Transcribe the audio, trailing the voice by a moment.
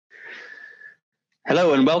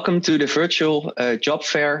Hello and welcome to the virtual job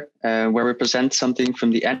fair where we present something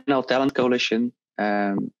from the NL Talent Coalition,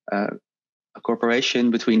 a cooperation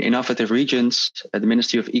between Innovative Regions, the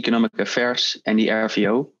Ministry of Economic Affairs and the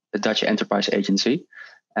RVO, the Dutch Enterprise Agency.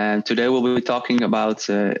 And today we'll be talking about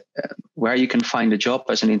where you can find a job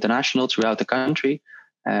as an international throughout the country,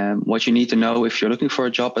 what you need to know if you're looking for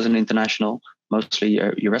a job as an international, mostly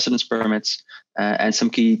your residence permits, and some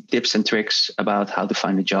key tips and tricks about how to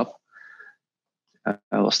find a job.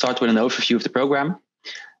 We'll start with an overview of the program.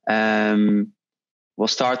 We'll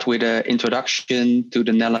start with an introduction to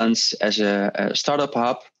the Netherlands as a startup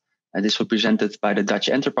hub. This will be presented by the Dutch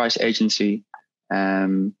Enterprise Agency.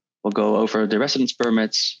 We'll go over the residence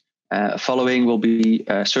permits. Following will be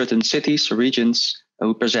certain cities or regions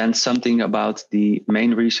who present something about the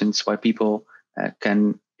main reasons why people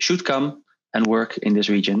should come and work in this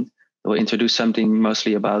region. We'll introduce something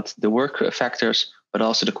mostly about the work factors, but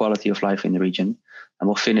also the quality of life in the region. And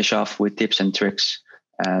we'll finish off with tips and tricks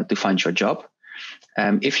to find your job.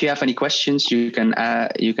 If you have any questions, you can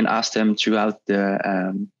ask them throughout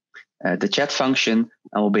the chat function,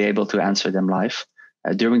 and we'll be able to answer them live.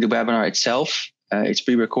 During the webinar itself, it's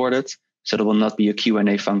pre-recorded, so there will not be a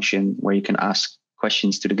Q&A function where you can ask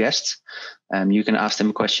questions to the guests. You can ask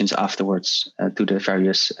them questions afterwards to the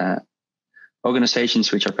various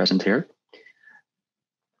organizations which are present here.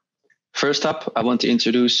 First up, I want to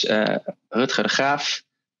introduce Rutger de Graaf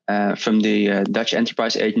from the Dutch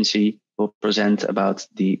Enterprise Agency, who will present about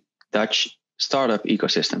the Dutch startup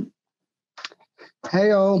ecosystem.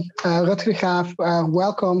 Hey all, Rutger de Graaf,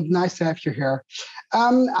 welcome, nice to have you here.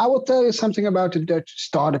 I will tell you something about the Dutch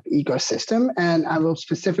startup ecosystem, and I will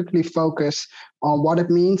specifically focus on what it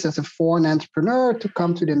means as a foreign entrepreneur to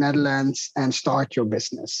come to the Netherlands and start your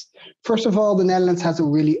business. First of all, the Netherlands has a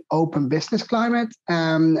really open business climate,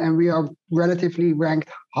 and we are relatively ranked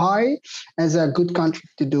high as a good country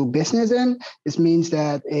to do business in. This means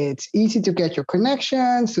that it's easy to get your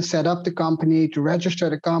connections, to set up the company, to register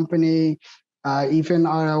the company. Even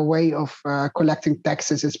our way of collecting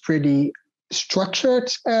taxes is pretty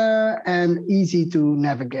structured and easy to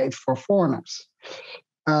navigate for foreigners.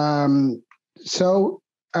 In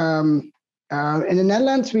the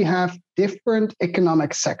Netherlands, we have different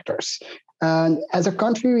economic sectors. And as a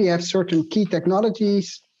country, we have certain key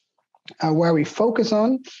technologies where we focus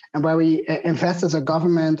on and where we invest as a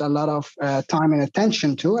government a lot of time and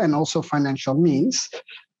attention to, and also financial means.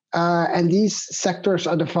 And these sectors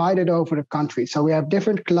are divided over the country. So we have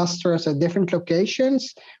different clusters at different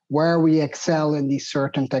locations where we excel in these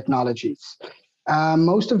certain technologies.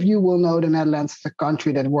 Most of you will know the Netherlands is a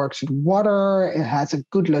country that works with water. It has a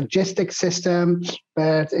good logistics system,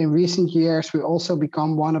 but in recent years, we also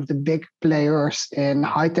become one of the big players in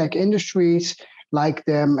high-tech industries like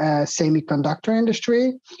the semiconductor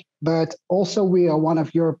industry. But also we are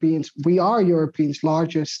Europe's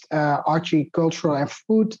largest horticultural and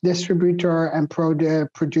food distributor and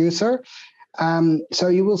producer. So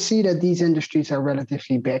you will see that these industries are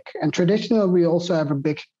relatively big. And traditionally, we also have a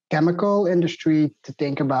big chemical industry to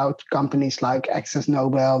think about companies like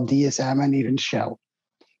ExxonMobil, DSM, and even Shell.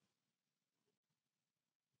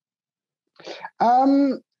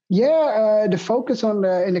 The focus in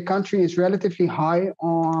the country is relatively high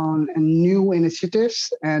on new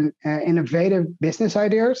initiatives and innovative business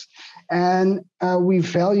ideas, and we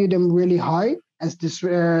value them really high as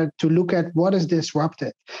to look at what is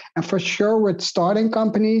disrupted. And for sure, with starting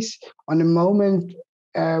companies, on the moment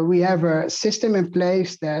we have a system in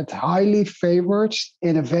place that highly favors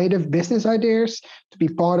innovative business ideas to be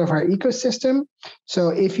part of our ecosystem. So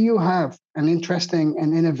if you have an interesting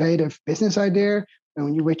and innovative business idea,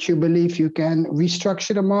 which you believe you can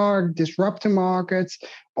restructure the market, disrupt the markets,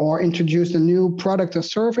 or introduce a new product or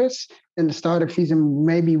service, then the startup visa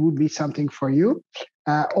maybe would be something for you.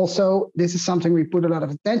 Also, this is something we put a lot of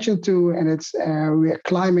attention to, and we are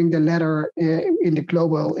climbing the ladder in the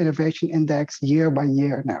Global Innovation Index year by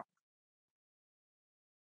year now.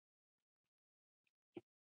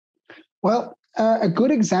 Well, a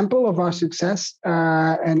good example of our success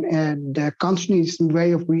and the country's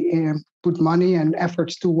way of we put money and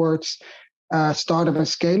efforts towards startup and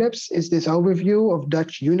scale-ups is this overview of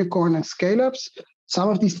Dutch unicorn and scale-ups. Some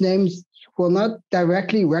of these names will not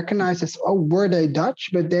directly recognize as, were they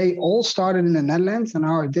Dutch, but they all started in the Netherlands and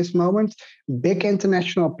are at this moment big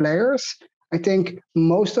international players. I think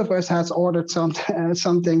most of us has ordered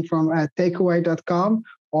something from takeaway.com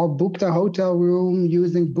or booked a hotel room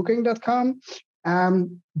using booking.com.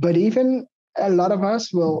 But even a lot of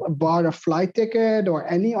us will buy a flight ticket or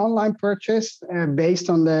any online purchase based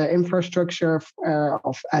on the infrastructure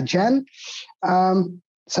of Adyen.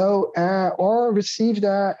 Or received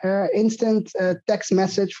a instant text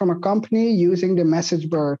message from a company using the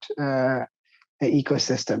MessageBird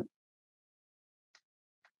ecosystem.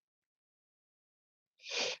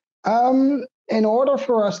 In order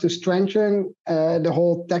for us to strengthen the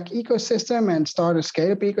whole tech ecosystem and start a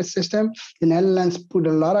scale-up ecosystem, the Netherlands put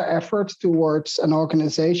a lot of effort towards an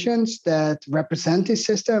organizations that represent this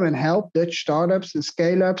system and help Dutch startups and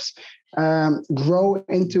scale-ups grow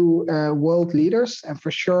into world leaders and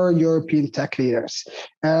for sure European tech leaders.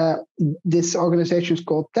 This organization is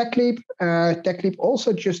called TechLeap. TechLeap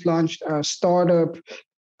also just launched a startup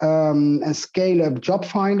and scale-up job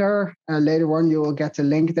finder. Later on, you will get the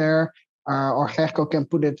link there, or Gerco can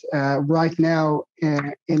put it right now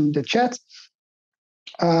in the chat.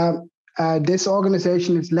 This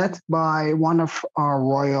organization is led by one of our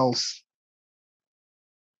royals.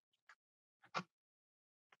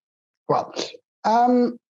 Well,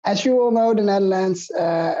 as you all know, the Netherlands,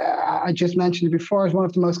 I just mentioned it before, is one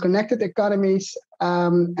of the most connected economies,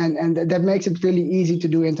 and that makes it really easy to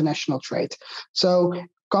do international trade. So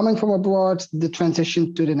coming from abroad, the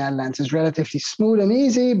transition to the Netherlands is relatively smooth and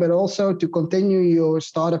easy, but also to continue your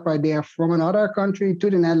startup idea from another country to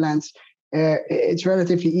the Netherlands, it's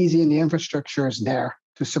relatively easy and the infrastructure is there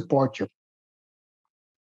to support you.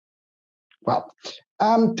 Well,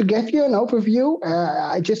 to give you an overview,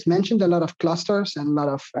 I just mentioned a lot of clusters and a lot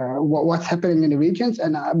of what's happening in the regions,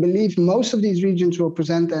 and I believe most of these regions will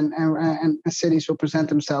present and cities will present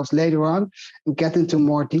themselves later on and get into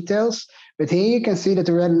more details. But here you can see that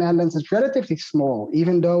the Netherlands is relatively small,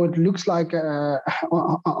 even though it looks like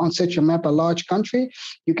on such a map a large country.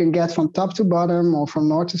 You can get from top to bottom or from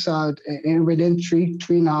north to south within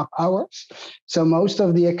 3.5 hours. So most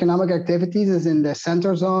of the economic activities is in the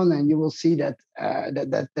center zone, and you will see that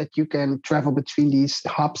that you can travel between these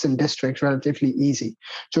hubs and districts relatively easy.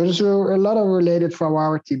 So there's a lot of related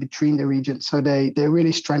familiarity between the regions. So they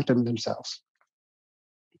really strengthen themselves.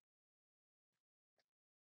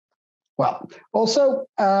 Well, also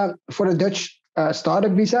for the Dutch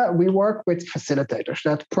startup visa, we work with facilitators,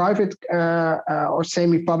 that private or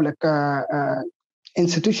semi-public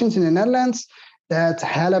institutions in the Netherlands that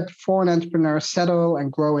help foreign entrepreneurs settle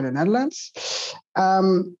and grow in the Netherlands.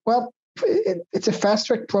 Well, it's a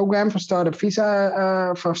fast-track program for startup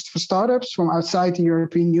visa for startups from outside the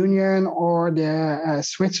European Union or the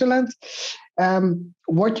Switzerland.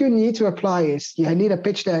 What you need to apply is you need a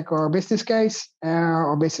pitch deck or a business case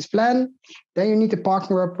or business plan. Then you need to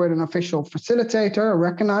partner up with an official facilitator, a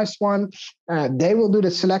recognized one. They will do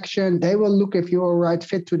the selection. They will look if you're a right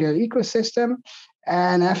fit to their ecosystem.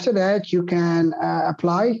 And after that, you can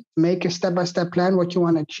apply, make a step-by-step plan, what you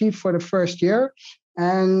want to achieve for the first year,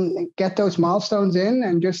 and get those milestones in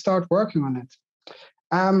and just start working on it.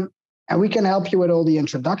 And we can help you with all the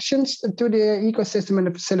introductions to the ecosystem and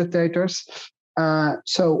the facilitators.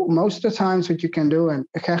 So most of the times what you can do, and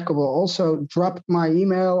Gerco will also drop my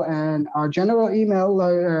email and our general email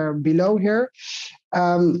below here.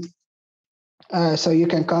 So you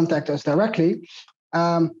can contact us directly.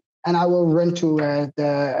 And I will run through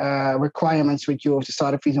the requirements with you of the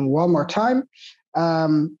startup visa one more time.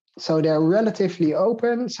 So they're relatively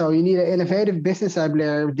open. So you need an innovative business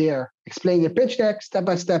idea there. Explain the pitch deck,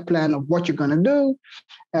 step-by-step plan of what you're going to do,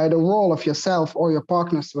 the role of yourself or your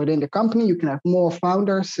partners within the company. You can have more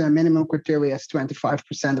founders. Minimum criteria is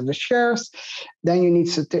 25% of the shares. Then you need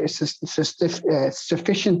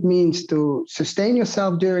sufficient means to sustain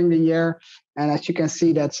yourself during the year. And as you can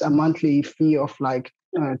see, that's a monthly fee of like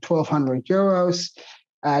 1,200 euros.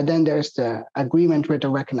 Then there's the agreement with the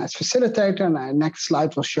recognized facilitator. And the next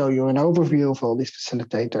slide will show you an overview of all these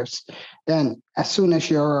facilitators. Then as soon as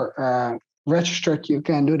you're registered, you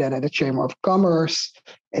can do that at the Chamber of Commerce.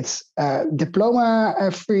 It's diploma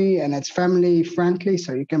free and it's family friendly.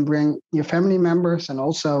 So you can bring your family members and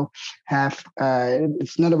also have,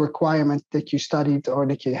 it's not a requirement that you studied or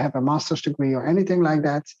that you have a master's degree or anything like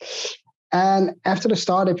that. And after the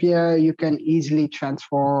startup year, you can easily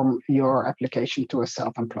transform your application to a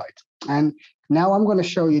self-employed. And now I'm going to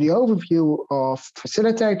show you the overview of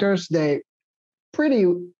facilitators. They pretty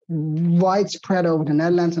widespread over the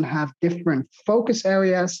Netherlands and have different focus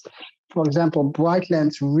areas. For example,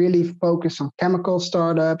 Brightlands really focus on chemical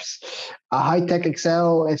startups. High Tech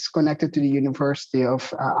Excel is connected to the University of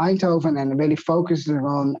Eindhoven and really focuses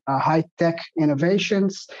on high-tech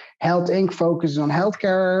innovations. Health Inc. focuses on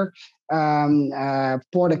healthcare.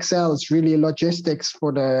 Port Excel is really logistics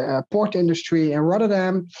for the port industry in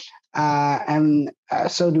Rotterdam.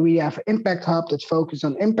 So do we have Impact Hub that focuses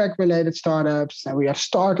on impact-related startups, and we have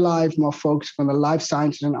Start Life, more focused on the life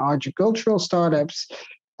sciences and agricultural startups.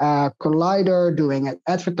 Collider doing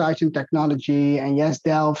advertising technology, and yes,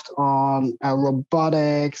 Delft on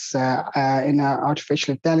robotics, in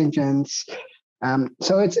artificial intelligence.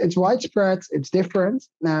 So it's widespread, it's different.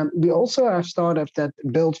 We also have startups that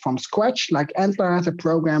build from scratch, like Antler has a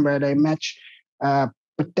program where they match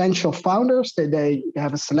potential founders. They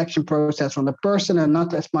have a selection process on the person and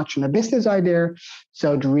not as much on the business idea.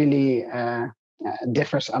 So it really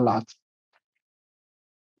differs a lot.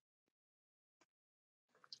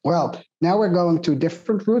 Well, now we're going to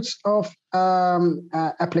different routes of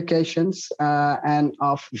applications and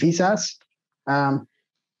of visas. Thank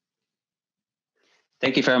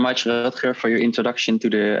you very much, Rutger, for your introduction to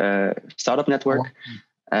the startup network.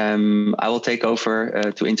 I will take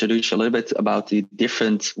over to introduce you a little bit about the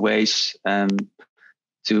different ways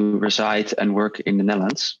to reside and work in the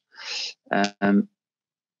Netherlands.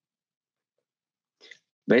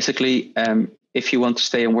 Basically, if you want to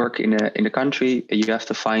stay and work in the country, you have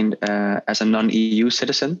to find as a non-EU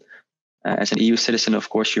citizen. As an EU citizen, of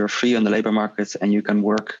course, you're free on the labor market and you can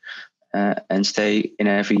work and stay in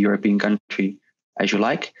every European country as you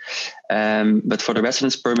like. But for the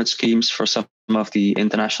residence permit schemes, for some of the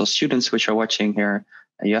international students which are watching here,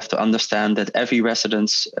 you have to understand that every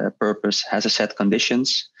residence purpose has a set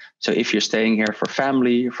conditions. So if you're staying here for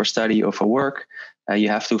family, for study, or for work, you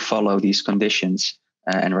have to follow these conditions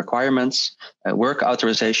and requirements. Work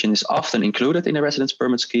authorization is often included in a residence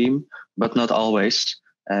permit scheme, but not always.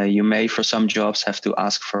 You may, for some jobs, have to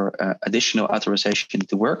ask for additional authorization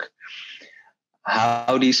to work.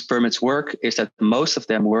 How these permits work is that most of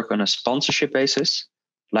them work on a sponsorship basis.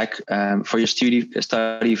 Like for your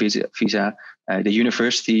study visa, the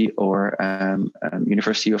university or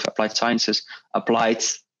University of Applied Sciences applied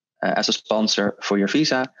as a sponsor for your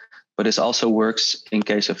visa, but this also works in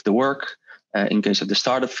case of the work, in case of the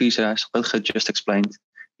startup visa, as Rutger just explained.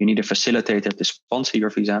 You need a facilitator to sponsor your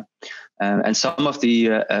visa. And some of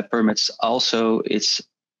the permits also, it's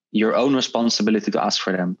your own responsibility to ask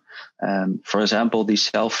for them. For example, the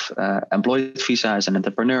self-employed visa as an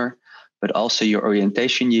entrepreneur, but also your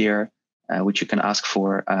orientation year, which you can ask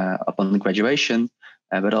for upon graduation.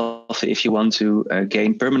 But also if you want to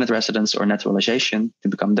gain permanent residence or naturalization to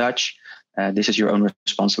become Dutch, this is your own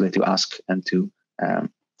responsibility to ask and to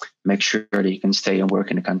make sure that you can stay and work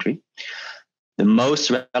in the country. The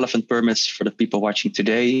most relevant permits for the people watching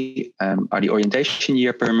today are the orientation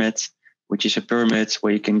year permit, which is a permit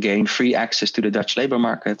where you can gain free access to the Dutch labor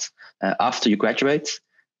market after you graduate.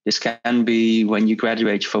 This can be when you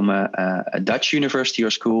graduate from a Dutch university or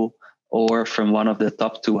school, or from one of the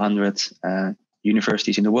top 200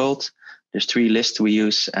 universities in the world. There's 3 lists we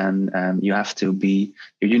use, and you have to be,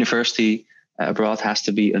 your university abroad has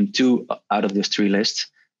to be on 2 out of these 3 lists.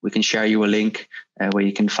 We can share you a link where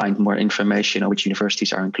you can find more information on which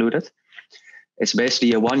universities are included. It's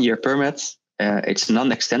basically a 1-year permit. It's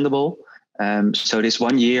non-extendable. So this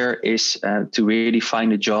 1 year is to really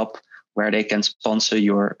find a job where they can sponsor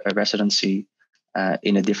your residency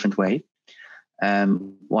in a different way.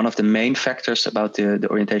 One of the main factors about the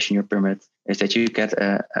orientation year permit is that you get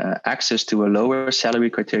access to a lower salary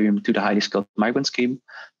criterion to the highly skilled migrant scheme,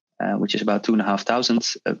 which is about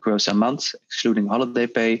 2,500 gross a month, excluding holiday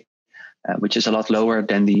pay, which is a lot lower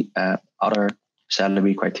than the other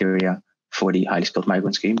salary criteria for the highly skilled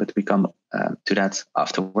migrant scheme, but we come to that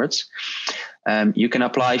afterwards. You can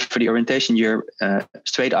apply for the orientation year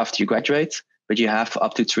straight after you graduate, but you have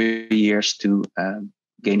up to 3 years to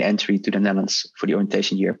gain entry to the Netherlands for the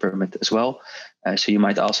orientation year permit as well. So you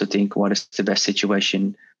might also think, what is the best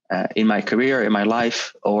situation in my career, in my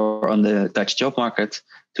life, or on the Dutch job market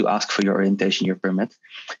to ask for your orientation year permit.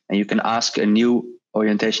 And you can ask a new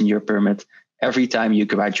orientation year permit every time you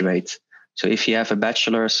graduate. So if you have a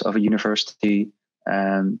bachelor's of a university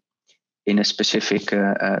in a specific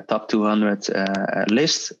top 200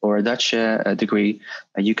 list or a Dutch degree,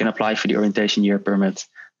 you can apply for the orientation year permit.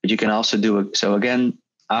 But you can also do so again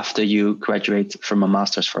after you graduate from a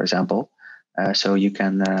master's, for example. So you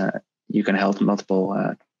can help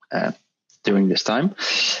multiple during this time.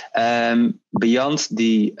 Beyond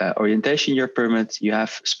the orientation year permit, you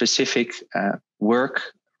have specific work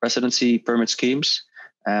residency permit schemes,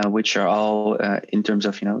 which are all in terms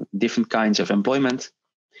of different kinds of employment.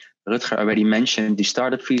 Rutger already mentioned the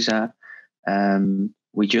startup visa.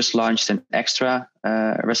 We just launched an extra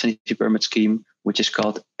residency permit scheme, which is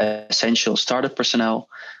called Essential Startup Personnel,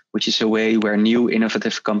 which is a way where new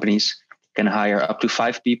innovative companies can hire up to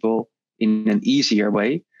 5 people in an easier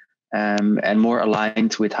way and more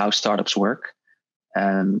aligned with how startups work.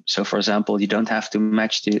 So, for example, you don't have to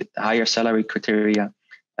match the higher salary criteria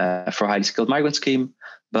for highly skilled migrant scheme,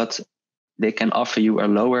 but they can offer you a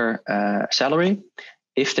lower salary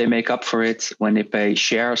if they make up for it when they pay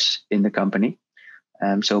shares in the company.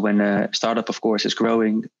 So when a startup, of course, is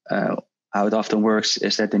growing, how it often works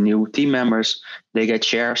is that the new team members, they get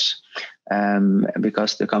shares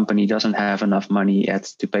because the company doesn't have enough money yet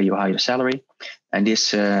to pay you a higher salary. And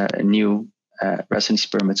this new residency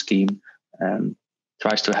permit scheme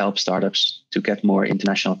tries to help startups to get more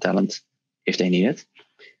international talent if they need it.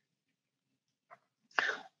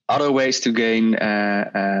 Other ways to gain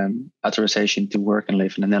authorization to work and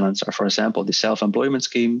live in the Netherlands are, for example, the self-employment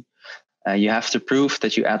scheme. You have to prove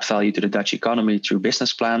that you add value to the Dutch economy through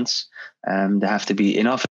business plans. They have to be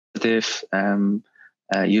innovative.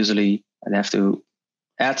 Usually, they have to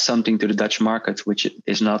add something to the Dutch market, which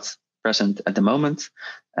is not present at the moment.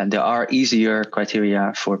 And there are easier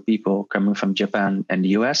criteria for people coming from Japan and the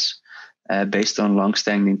US based on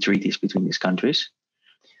long-standing treaties between these countries.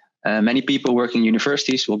 Many people working in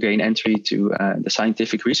universities will gain entry to the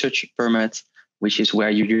scientific research permit, which is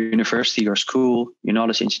where your university, your school, your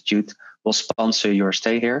knowledge institute will sponsor your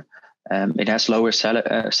stay here. It has lower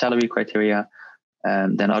salary criteria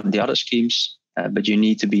than the other schemes, but you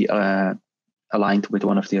need to be aligned with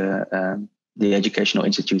one of the educational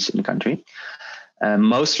institutes in the country.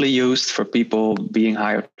 Mostly used for people being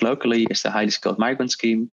hired locally is the highly skilled migrant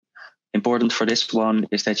scheme. Important for this one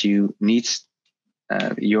is that you need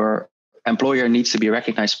your employer needs to be a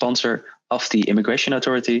recognized sponsor of the immigration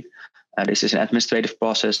authority. This is an administrative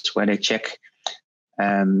process where they check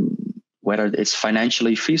whether it's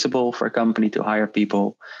financially feasible for a company to hire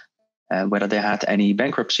people, whether they had any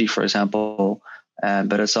bankruptcy, for example.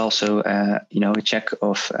 But it's also a check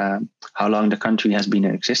of how long the country has been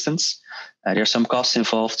in existence. There's some costs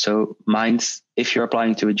involved, so mind if you're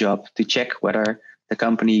applying to a job to check whether the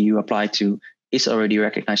company you apply to is already a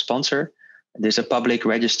recognized sponsor. There's a public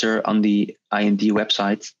register on the IND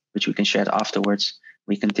website, which we can share afterwards.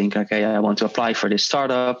 We can think, okay, I want to apply for this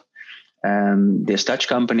startup, this Dutch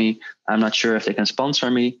company. I'm not sure if they can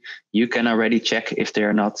sponsor me. You can already check if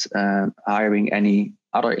they're not hiring any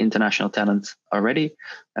other international talent already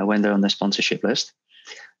when they're on the sponsorship list.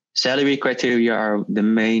 Salary criteria are the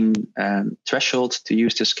main threshold to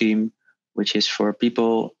use the scheme, which is for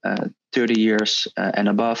people 30 years and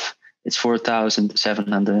above. It's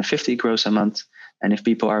 4,750 gross a month. And if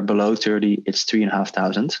people are below 30, it's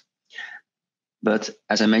 3,500. But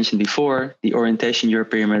as I mentioned before, the orientation year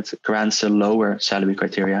pyramid grants a lower salary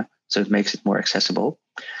criteria, so it makes it more accessible.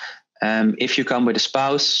 If you come with a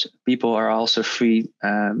spouse, people are also free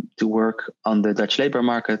to work on the Dutch labor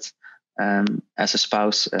market as a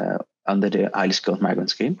spouse under the highly skilled migrant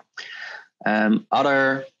scheme.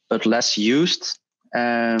 Other but less used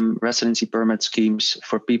residency permit schemes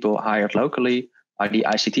for people hired locally are the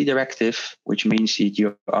ICT directive, which means that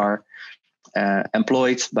you are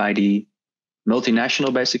employed by the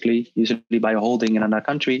multinational, basically, usually by a holding in another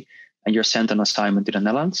country, and you're sent on assignment to the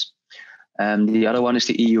Netherlands. The other one is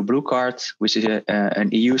the EU Blue Card, which is an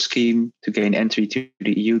EU scheme to gain entry to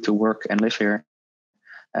the EU to work and live here,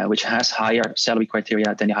 which has higher salary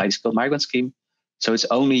criteria than the highly skilled migrant scheme. So it's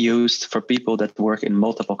only used for people that work in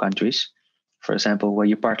multiple countries. For example, where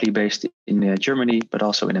you're partly based in Germany, but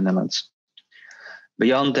also in the Netherlands.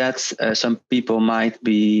 Beyond that, some people might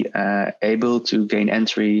be able to gain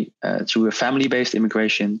entry through a family-based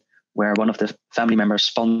immigration, where one of the family members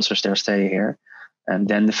sponsors their stay here. And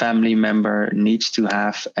then the family member needs to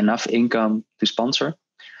have enough income to sponsor.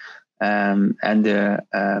 And the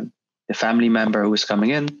family member who is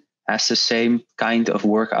coming in has the same kind of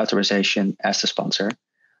work authorization as the sponsor.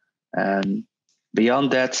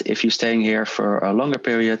 Beyond that, if you're staying here for a longer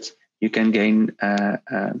period, you can gain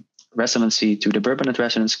residency to the permanent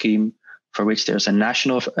residence scheme, for which there's a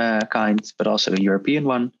national kind, but also a European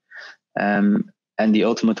one. And the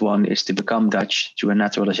ultimate one is to become Dutch through a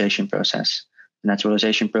naturalization process. The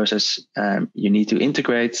naturalization process, you need to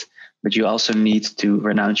integrate, but you also need to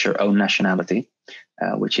renounce your own nationality,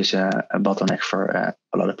 which is a bottleneck for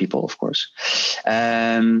a lot of people, of course.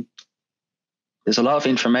 There's a lot of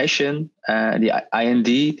information. The IND,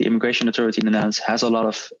 the Immigration Authority in the Netherlands, has a lot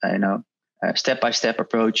of step-by-step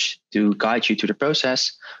approach to guide you through the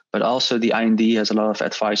process, but also the IND has a lot of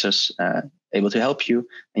advisors able to help you,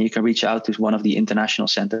 and you can reach out to one of the international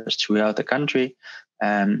centers throughout the country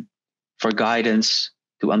for guidance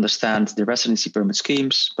to understand the residency permit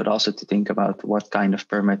schemes, but also to think about what kind of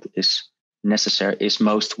permit is necessary, is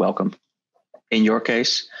most welcome. In your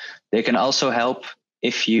case, they can also help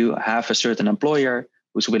if you have a certain employer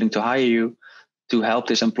who's willing to hire you, to help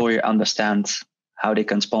this employer understand how they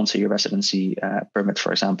can sponsor your residency permit,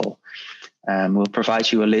 for example. We'll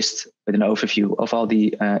provide you a list with an overview of all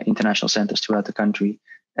the international centers throughout the country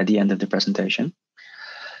at the end of the presentation.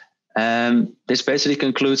 This basically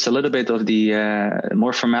concludes a little bit of the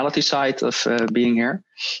more formality side of being here.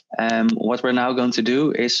 What we're now going to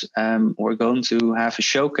do is we're going to have a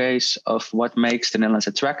showcase of what makes the Netherlands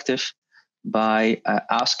attractive by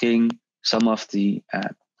asking some of the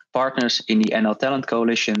partners in the NL Talent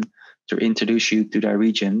Coalition to introduce you to their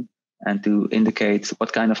region and to indicate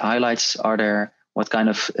what kind of highlights are there, what kind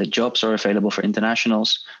of jobs are available for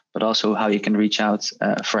internationals, but also how you can reach out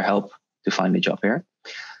for help to find a job here.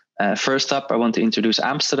 First up, I want to introduce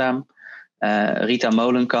Amsterdam. Rita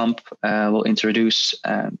Molenkamp will introduce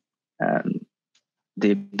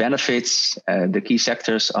the benefits, the key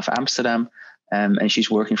sectors of Amsterdam, and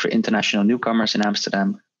she's working for international newcomers in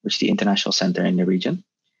Amsterdam, which is the international center in the region.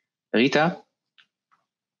 Rita?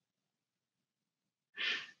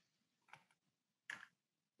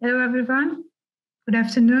 Hello, everyone. Good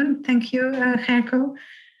afternoon. Thank you, Gerco,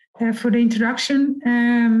 for the introduction.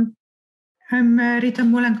 I'm Rita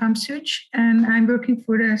Molenkamp-Such, and I'm working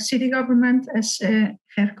for the city government, as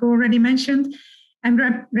Gerco already mentioned. I'm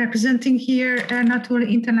representing here not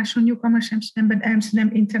only international newcomers Amsterdam, but Amsterdam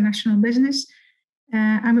international business.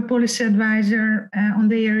 I'm a policy advisor on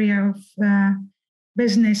the area of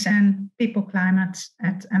business and people climate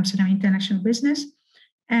at Amsterdam International Business.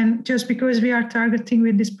 And just because we are targeting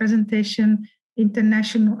with this presentation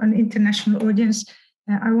an international audience,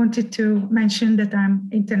 I wanted to mention that I'm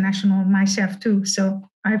international myself too. So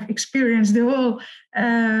I've experienced the whole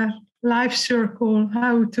life circle,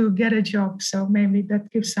 how to get a job. So maybe that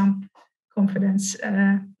gives some confidence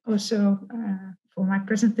also for my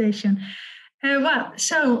presentation.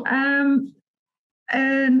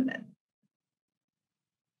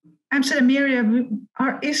 Amsterdam area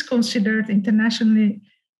is considered internationally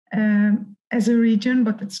as a region,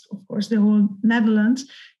 but it's of course the whole Netherlands.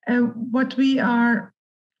 What we are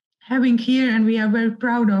having here, and we are very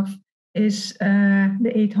proud of, is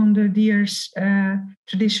the 800 years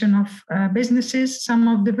tradition of businesses. Some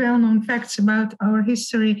of the well-known facts about our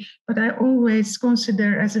history, but I always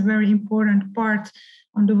consider as a very important part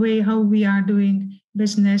on the way how we are doing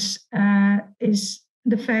business is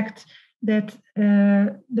the fact that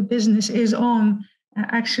the business is on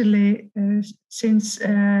actually since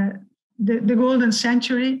the golden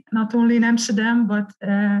century, not only in Amsterdam, but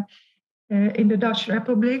in the Dutch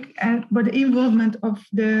Republic. But the involvement of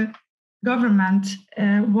the government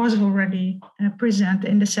was already present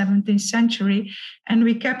in the 17th century, and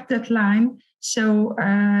we kept that line. So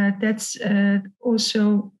that's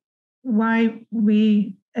also why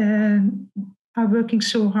we are working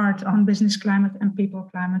so hard on business climate and people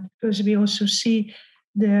climate, because we also see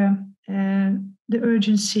the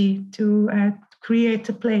urgency to create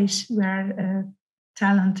a place where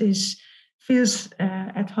talent feels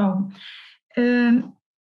at home.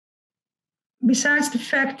 Besides the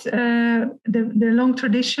fact, the long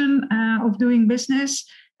tradition of doing business,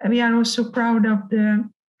 we are also proud of the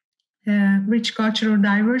rich cultural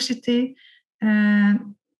diversity.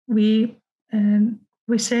 We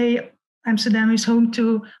say Amsterdam is home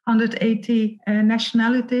to 180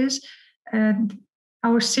 nationalities.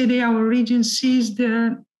 Our city, our region sees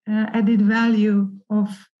the added value of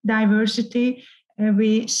diversity.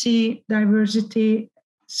 We see diversity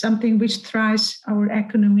something which drives our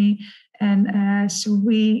economy, and so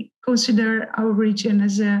we consider our region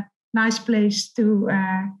as a nice place to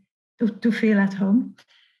feel at home.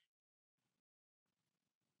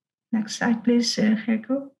 Next slide, please,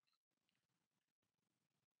 Gerco.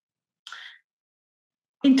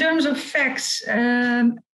 In terms of facts,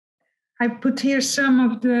 I put here some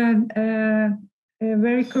of the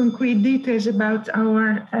very concrete details about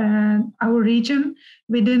our region.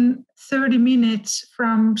 Within 30 minutes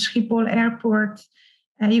from Schiphol Airport,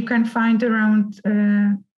 you can find around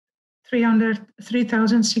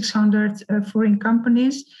 3,600 foreign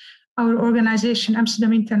companies. Our organization,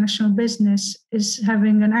 Amsterdam International Business, is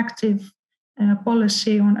having an active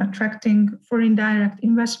policy on attracting foreign direct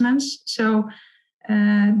investments. So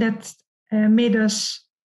that made us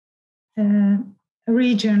a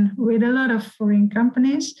region with a lot of foreign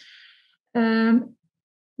companies.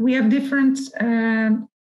 We have different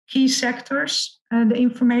key sectors. The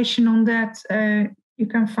information on that you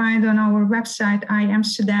can find on our website,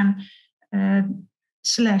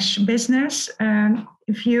 iamsterdam/business.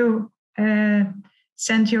 If you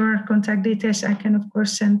send your contact details, I can of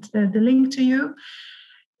course send the link to you.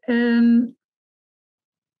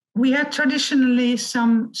 We had traditionally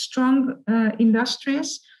some strong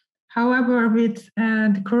industries. However, with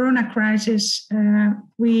the Corona crisis,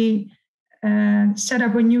 we set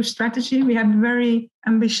up a new strategy. We have a very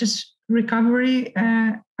ambitious recovery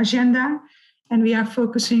agenda, and we are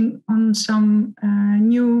focusing on some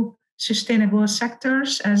new sustainable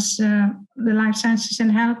sectors as the life sciences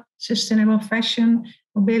and health, sustainable fashion,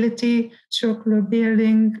 mobility, circular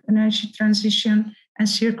building, energy transition, and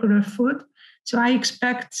circular food. So I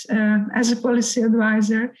expect, as a policy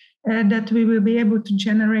advisor, that we will be able to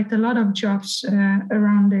generate a lot of jobs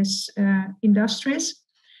around these industries.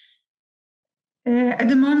 At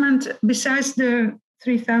the moment, besides the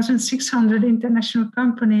 3,600 international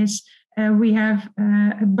companies, we have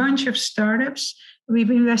a bunch of startups.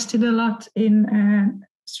 We've invested a lot in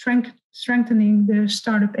strengthening the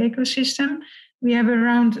startup ecosystem. We have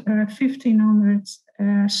around 1,500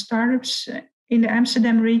 startups in the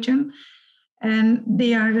Amsterdam region, and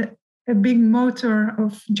they are a big motor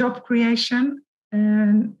of job creation.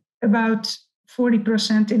 And about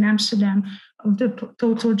 40% in Amsterdam of the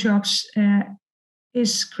total jobs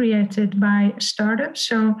is created by startups.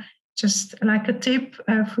 So just like a tip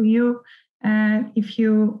for you, if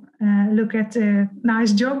you look at a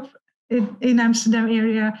nice job in Amsterdam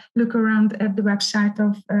area, look around at the website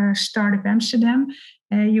of Startup Amsterdam.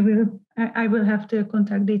 I will have the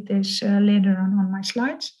contact details later on my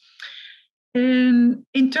slides.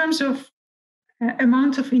 In terms of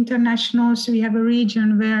amount of internationals, we have a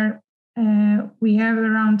region where we have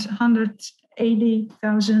around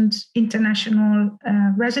 180,000 international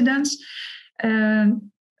residents.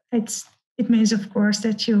 It means, of course,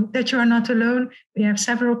 that you are not alone. We have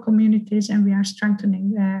several communities, and we are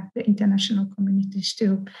strengthening the international communities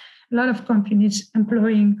too. A lot of companies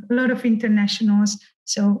employing a lot of internationals,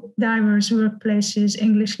 so diverse workplaces,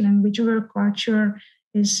 English language, work culture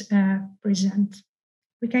is present.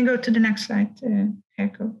 We can go to the next slide,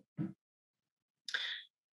 Herco.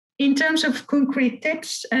 In terms of concrete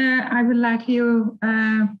tips, I would like you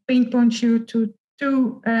pinpoint you to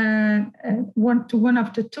one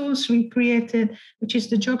of the tools we created, which is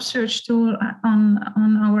the job search tool on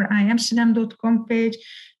our iamsterdam.com page.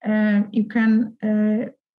 You can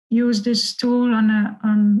use this tool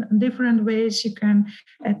on different ways. You can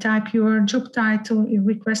type your job title, your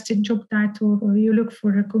requested job title, or you look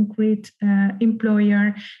for a concrete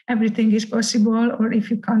employer. Everything is possible, or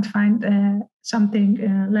if you can't find something,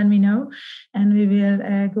 let me know, and we will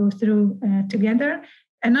go through together.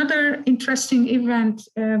 Another interesting event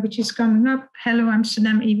which is coming up, Hello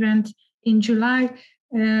Amsterdam event in July.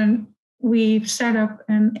 We've set up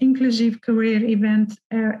an inclusive career event,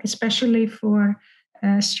 especially for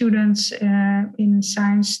students in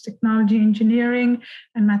science, technology, engineering,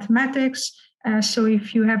 and mathematics. So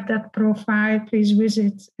if you have that profile, please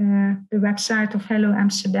visit the website of Hello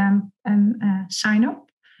Amsterdam and sign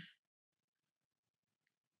up.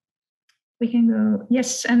 We can go,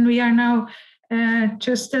 yes, and we are now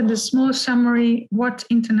just at the small summary what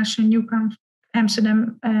International Newcomb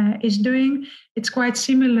Amsterdam is doing. It's quite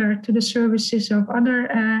similar to the services of other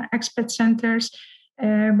expat centers,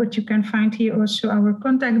 but you can find here also our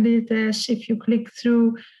contact details. If you click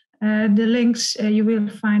through the links, you will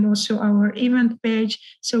find also our event page.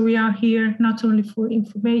 So we are here not only for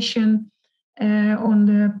information on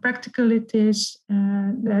the practicalities,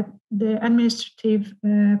 the administrative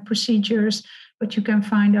procedures, but you can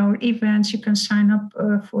find our events. You can sign up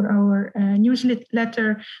for our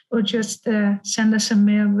newsletter, or just send us a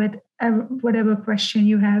mail with whatever question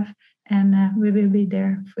you have, and we will be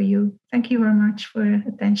there for you. Thank you very much for your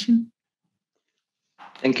attention.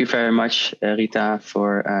 Thank you very much, Rita,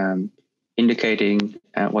 for indicating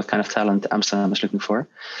what kind of talent Amsterdam is looking for.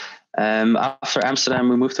 After Amsterdam,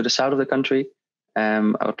 we move to the south of the country. I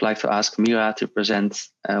would like to ask Mira to present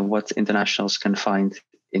what internationals can find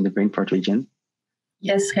in the Brainport region.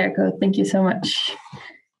 Yes, Herco, thank you so much.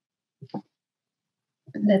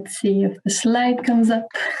 Let's see if the slide comes up.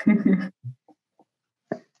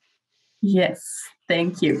 Yes,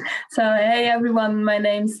 thank you. So, hey everyone, my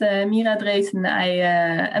name's Mira Dreesen. I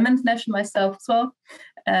am international myself as well.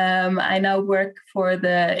 I now work for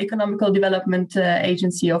the Economical Development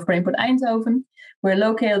Agency of Brainport Eindhoven. We're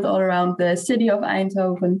located all around the city of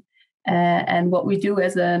Eindhoven. And what we do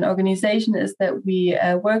as an organization is that we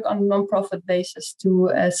work on a non-profit basis to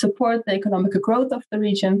support the economic growth of the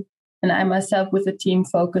region. And I myself with the team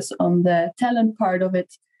focus on the talent part of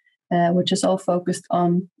it, which is all focused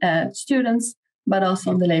on students, but also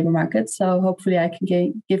on the labor market. So hopefully I can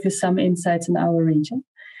give you some insights in our region.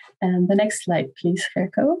 And the next slide, please,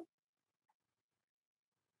 Herco.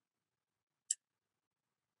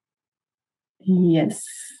 Yes.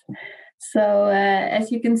 So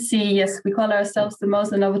as you can see, yes, we call ourselves the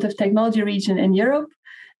most innovative technology region in Europe.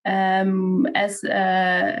 As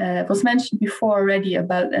was mentioned before already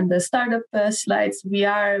about in the startup slides, we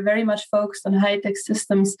are very much focused on high-tech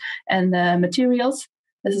systems and materials.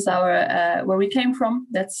 This is our where we came from.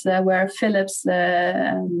 That's where Philips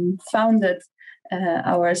founded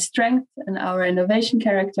our strength and our innovation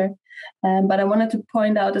character. But I wanted to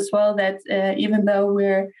point out as well that even though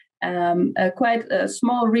we're quite a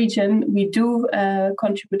small region, we do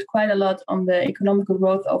contribute quite a lot on the economical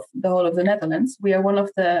growth of the whole of the Netherlands. We are one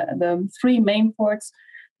of the three main ports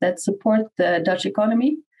that support the Dutch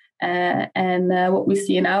economy. And what we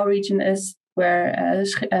see in our region is where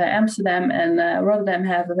Amsterdam and Rotterdam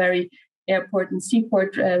have a very airport and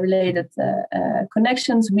seaport related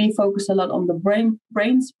connections. We focus a lot on the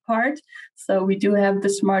brains part. So we do have the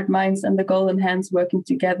smart minds and the golden hands working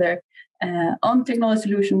together on technology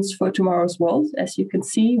solutions for tomorrow's world. As you can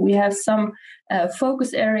see, we have some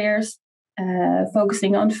focus areas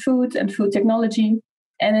focusing on food and food technology,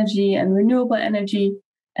 energy and renewable energy,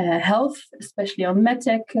 health, especially on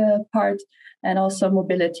medtech part, and also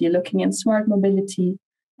mobility, looking in smart mobility.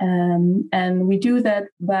 And we do that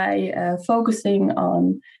by focusing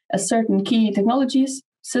on a certain key technologies,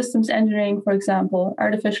 systems engineering, for example,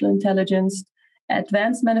 artificial intelligence,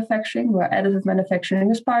 advanced manufacturing, where additive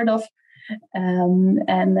manufacturing is part of,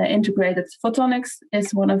 and integrated photonics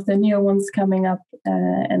is one of the new ones coming up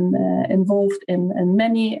and involved in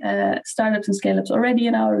many startups and scale-ups already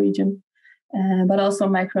in our region. But also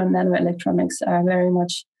micro and nano electronics are very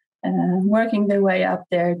much working their way up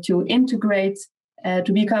there to integrate,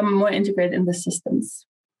 to become more integrated in the systems.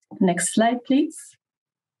 Next slide, please.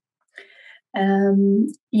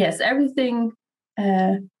 Yes, everything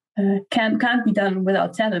can't be done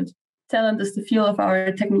without talent. Talent is the fuel of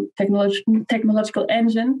our technological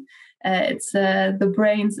engine. It's the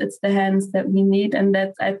brains, it's the hands that we need. And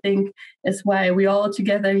that, I think, is why we all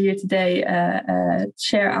together here today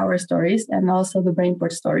share our stories and also the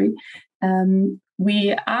Brainport story.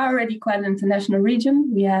 We are already quite an international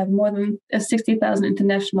region. We have more than 60,000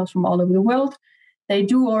 internationals from all over the world. They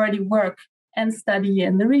do already work and study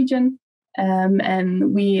in the region.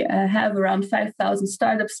 And we have around 5,000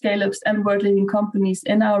 startups, scale-ups, and world-leading companies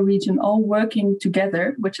in our region all working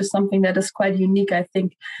together, which is something that is quite unique, I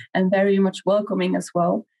think, and very much welcoming as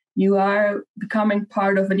well. You are becoming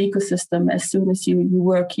part of an ecosystem as soon as you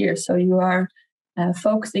work here. So you are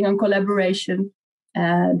focusing on collaboration.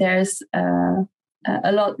 There's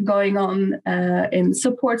a lot going on in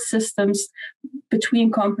support systems between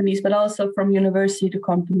companies, but also from university to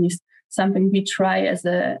companies. Something we try as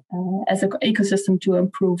an ecosystem to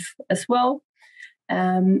improve as well.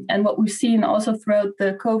 And what we've seen also throughout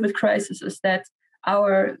the COVID crisis is that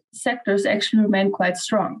our sectors actually remain quite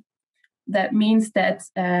strong. That means that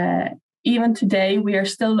even today, we are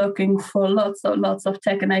still looking for lots of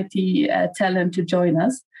tech and IT talent to join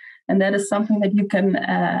us. And that is something that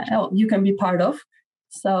you can be part of.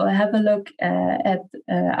 So have a look at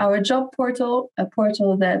our job portal, a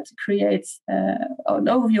portal that creates an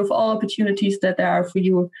overview of all opportunities that there are for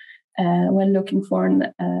you when looking for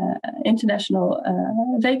an international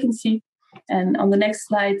vacancy. And on the next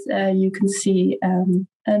slide, you can see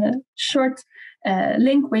a short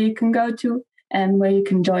link where you can go to and where you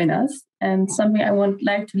can join us. And something I would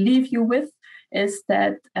like to leave you with is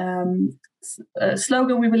that a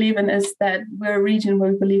slogan we believe in is that we're a region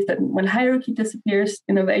where we believe that when hierarchy disappears,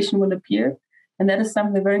 innovation will appear. And that is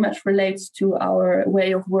something that very much relates to our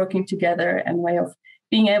way of working together and way of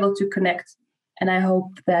being able to connect. And I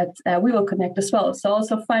hope that we will connect as well. So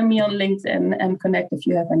also find me on LinkedIn and connect if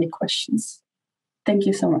you have any questions. Thank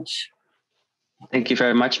you so much. Thank you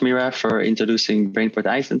very much, Mira, for introducing Brainport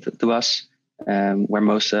Eindhoven to us, where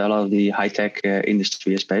a lot of the high-tech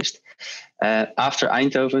industry is based. After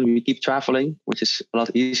Eindhoven, we keep traveling, which is a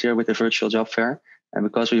lot easier with the virtual job fair, and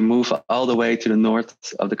because we move all the way to the north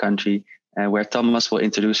of the country, where Thomas will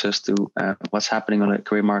introduce us to what's happening on the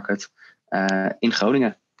career market in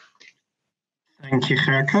Groningen. Thank you,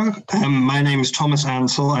 Gerke. My name is Thomas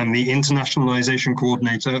Ansel. I'm the Internationalization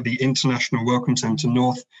Coordinator of the International Welcome Center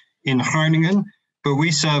North in Groningen, but we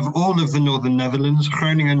serve all of the northern Netherlands,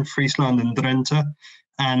 Groningen, Friesland, and Drenthe.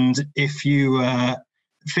 And if you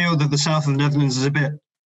feel that the south of the Netherlands is a bit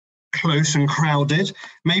close and crowded,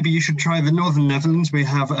 maybe you should try the northern Netherlands. We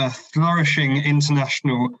have a flourishing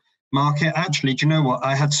international market. Actually, do you know what?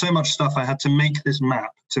 I had so much stuff, I had to make this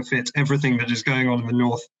map to fit everything that is going on in the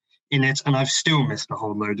north in it, and I've still missed a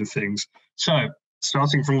whole load of things. So,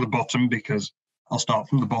 starting from the bottom, because I'll start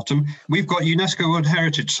from the bottom, we've got UNESCO World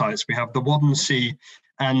Heritage Sites. We have the Wadden Sea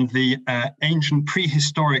and the ancient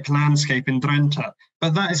prehistoric landscape in Drenthe.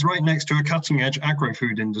 But that is right next to a cutting-edge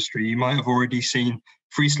agro-food industry. You might have already seen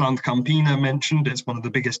Friesland Campina mentioned. It's one of the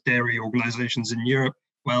biggest dairy organizations in Europe.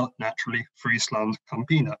 Well, naturally, Friesland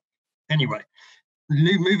Campina. Anyway,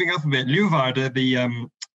 moving up a bit, Leeuwarden, the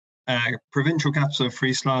provincial capital of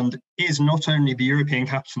Friesland is not only the European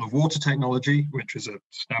capital of water technology, which was a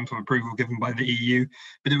stamp of approval given by the EU,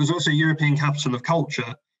 but it was also European capital of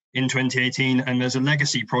culture in 2018. And there's a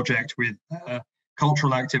legacy project with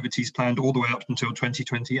cultural activities planned all the way up until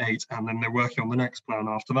 2028. And then they're working on the next plan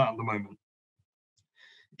after that at the moment.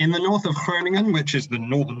 In the north of Groningen, which is the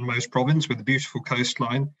northernmost province with a beautiful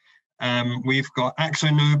coastline, we've got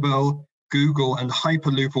AkzoNobel, Google and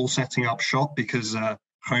Hyperloop all setting up shop because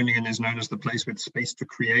Groningen is known as the place with space to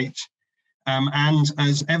create. And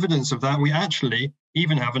as evidence of that, we actually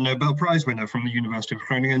even have a Nobel Prize winner from the University of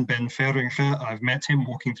Groningen, Ben Verringer. I've met him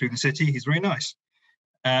walking through the city. He's very nice.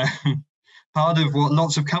 Part of what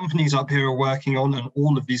lots of companies up here are working on, and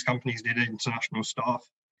all of these companies need international staff,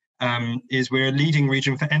 is we're a leading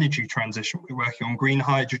region for energy transition. We're working on green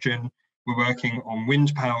hydrogen, we're working on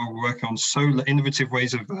wind power, we're working on solar, innovative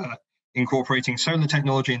ways of incorporating solar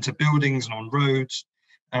technology into buildings and on roads.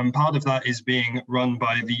 And part of that is being run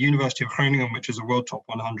by the University of Groningen, which is a world top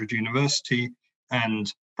 100 university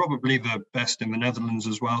and probably the best in the Netherlands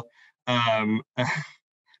as well.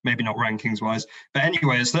 Maybe not rankings wise, but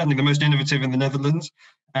anyway, it's certainly the most innovative in the Netherlands.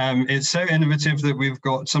 It's so innovative that we've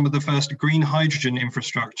got some of the first green hydrogen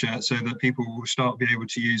infrastructure so that people will start being able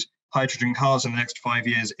to use hydrogen cars in the next 5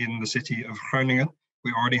 years in the city of Groningen.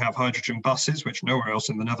 We already have hydrogen buses, which nowhere else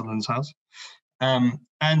in the Netherlands has.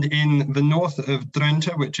 And in the north of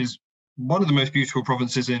Drenthe, which is one of the most beautiful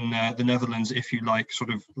provinces in the Netherlands, if you like sort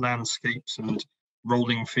of landscapes and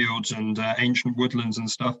rolling fields and ancient woodlands and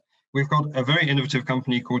stuff, we've got a very innovative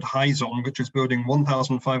company called Hyzon, which is building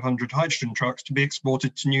 1,500 hydrogen trucks to be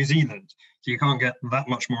exported to New Zealand. So you can't get that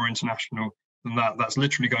much more international than that. That's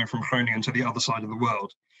literally going from Groningen to the other side of the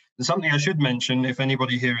world. And something I should mention, if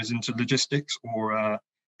anybody here is into logistics or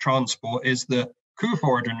transport, is that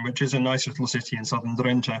Koevoorden, which is a nice little city in southern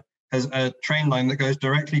Drenthe, has a train line that goes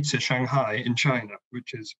directly to Shanghai in China,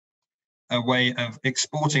 which is a way of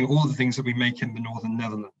exporting all the things that we make in the northern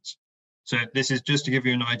Netherlands. So this is just to give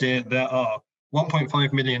you an idea. There are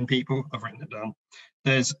 1.5 million people, I've written it down.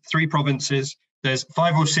 There's 3 provinces. There's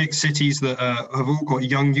 5 or 6 cities that have all got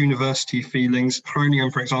young university feelings.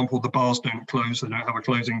 Groningen, for example, the bars don't close. They don't have a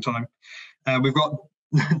closing time. We've got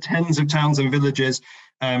tens of towns and villages.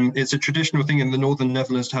 It's a traditional thing in the northern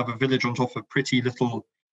Netherlands to have a village on top of a pretty little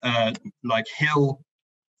like hill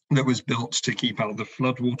that was built to keep out the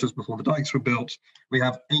floodwaters before the dikes were built. We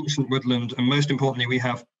have ancient woodland, and most importantly, we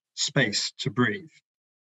have space to breathe.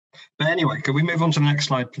 But anyway, could we move on to the next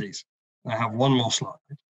slide, please? I have one more slide.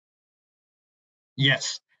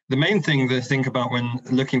 Yes, the main thing to think about when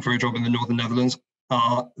looking for a job in the Northern Netherlands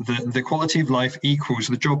are the quality of life equals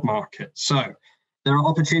the job market. So there are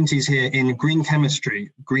opportunities here in green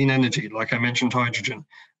chemistry, green energy, like I mentioned, hydrogen,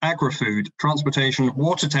 agri-food, transportation,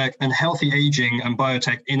 water tech, and healthy aging and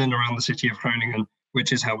biotech in and around the city of Groningen,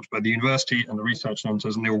 which is helped by the university and the research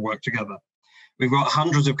centers, and they all work together. We've got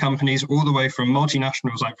hundreds of companies, all the way from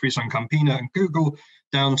multinationals like Friesland Campina and Google,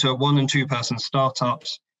 down to 1- and 2-person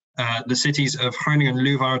startups. The cities of Groningen and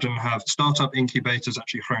Leeuwarden have startup incubators.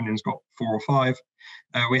 Actually, Groningen's got 4 or 5.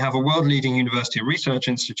 We have a world-leading university and research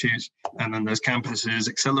institute, and then there's campuses,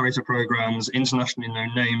 accelerator programs, internationally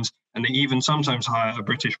known names, and they even sometimes hire a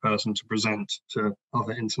British person to present to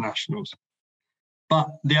other internationals. But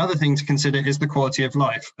the other thing to consider is the quality of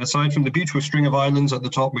life. Aside from the beautiful string of islands at the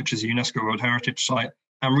top, which is a UNESCO World Heritage Site,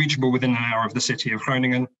 and reachable within an hour of the city of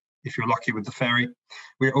Groningen, if you're lucky with the ferry,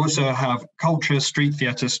 we also have culture, street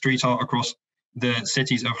theatre, street art across the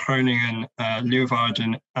cities of Groningen,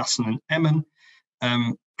 Leeuwarden, Assen, and Emmen.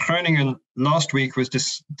 Groningen last week was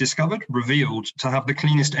revealed to have the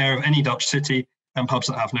cleanest air of any Dutch city and pubs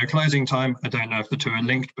that have no closing time. I don't know if the two are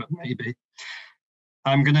linked, but maybe.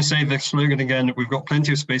 I'm going to say the slogan again. We've got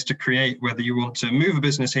plenty of space to create, whether you want to move a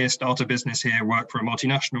business here, start a business here, work for a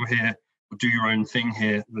multinational here, or do your own thing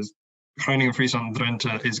here. There's Groningen, Friesland,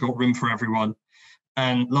 Drenthe has got room for everyone.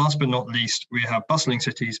 And last but not least, we have bustling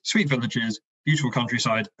cities, sweet villages, beautiful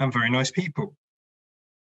countryside, and very nice people.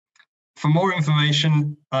 For more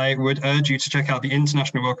information, I would urge you to check out the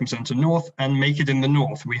International Welcome Centre North and Make It in the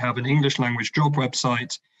North. We have an English language job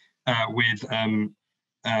website with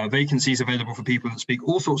vacancies available for people that speak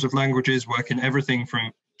all sorts of languages, work in everything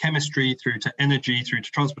from chemistry through to energy, through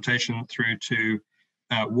to transportation, through to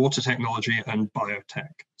water technology and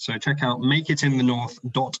biotech. So check out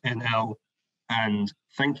makeitinthenorth.nl, and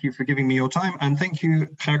thank you for giving me your time, and thank you,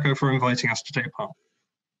 Gerco, for inviting us to take part.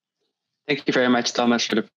 Thank you very much, Thomas,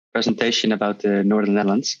 for the presentation about the Northern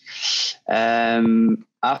Netherlands.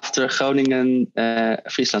 After Groningen,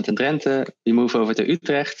 Friesland and Drenthe, we move over to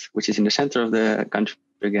Utrecht, which is in the center of the country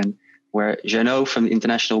again, where Jeannot from the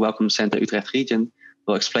International Welcome Center Utrecht region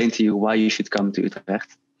will explain to you why you should come to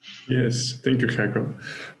Utrecht. Yes, thank you, Gerco.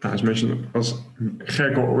 As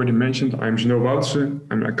Gerco already mentioned, I'm Gino Woutsen.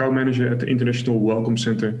 I'm an account manager at the International Welcome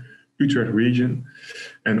Center Utrecht region,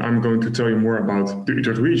 and I'm going to tell you more about the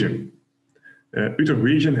Utrecht region. Utrecht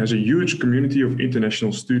region has a huge community of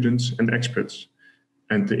international students and expats,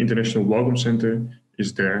 and the International Welcome Center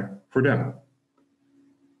is there for them.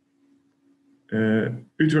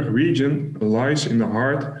 Utrecht region lies in the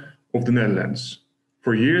heart of the Netherlands.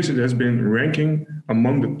 For years, it has been ranking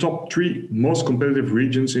among the top 3 most competitive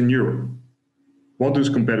regions in Europe. What does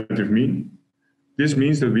competitive mean? This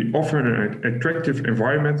means that we offer an attractive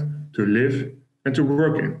environment to live and to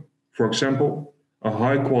work in. For example, a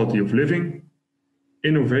high quality of living,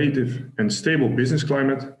 innovative and stable business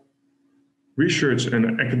climate, research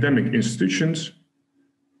and academic institutions,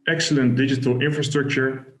 excellent digital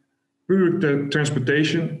infrastructure, public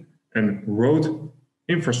transportation, and road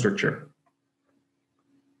infrastructure.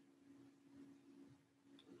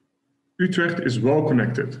 Utrecht is well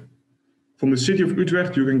connected. From the city of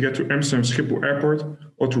Utrecht, you can get to Amsterdam Schiphol Airport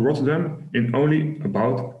or to Rotterdam in only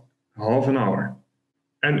about half an hour.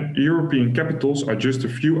 And European capitals are just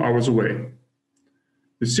a few hours away.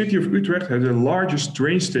 The city of Utrecht has the largest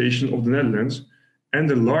train station of the Netherlands and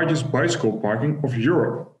the largest bicycle parking of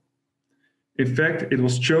Europe. In fact, it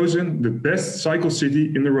was chosen the best cycle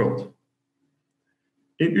city in the world.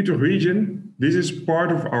 In Utrecht region, this is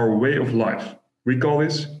part of our way of life. We call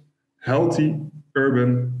this healthy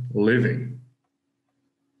urban living.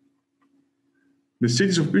 The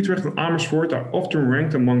cities of Utrecht and Amersfoort are often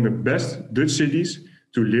ranked among the best Dutch cities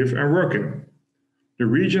to live and work in. The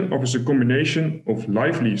region offers a combination of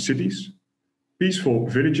lively cities, peaceful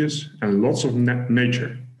villages, and lots of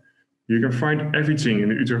nature. You can find everything in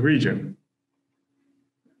the Utrecht region.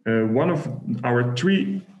 One of our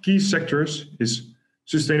 3 key sectors is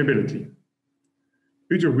sustainability.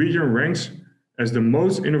 Utrecht region ranks as the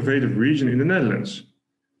most innovative region in the Netherlands.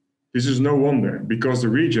 This is no wonder, because the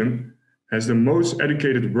region has the most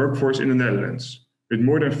educated workforce in the Netherlands, with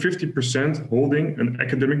more than 50% holding an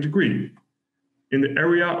academic degree. In the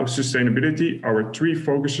area of sustainability, our 3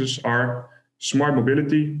 focuses are smart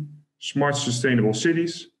mobility, smart sustainable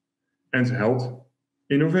cities, and health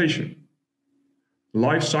innovation.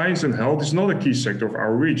 Life science and health is not a key sector of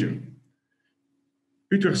our region.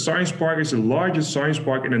 Utrecht Science Park is the largest science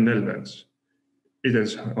park in the Netherlands. It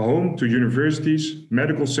is home to universities,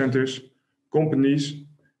 medical centers, companies,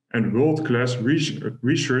 and world-class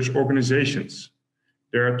research organizations.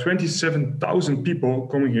 There are 27,000 people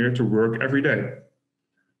coming here to work every day.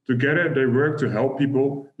 Together, they work to help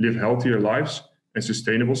people live healthier lives and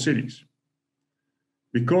sustainable cities.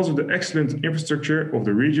 Because of the excellent infrastructure of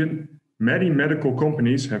the region, many medical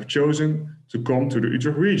companies have chosen to come to the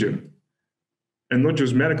Utrecht region. And not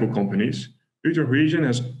just medical companies, Utrecht region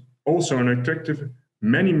has also an attractive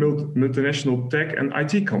many multinational tech and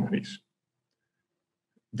IT companies.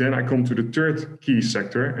 Then I come to the 3rd key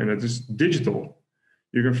sector, and that is digital.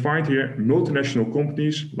 You can find here multinational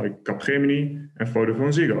companies like Capgemini and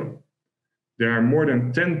VodafoneZiggo. There are more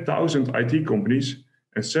than 10,000 IT companies,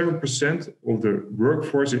 and 7% of the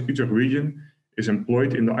workforce in Utrecht region is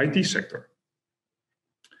employed in the IT sector.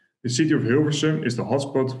 The city of Hilversum is the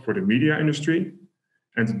hotspot for the media industry,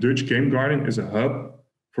 and the Dutch Game Garden is a hub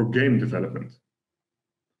for game development.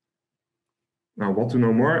 Now, what to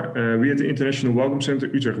know more? We at the International Welcome Center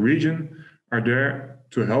Utrecht region are there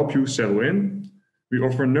to help you settle in. We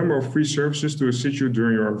offer a number of free services to assist you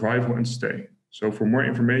during your arrival and stay. So for more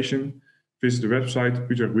information, visit the website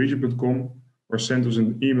utrechregion.com or send us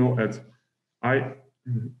an email at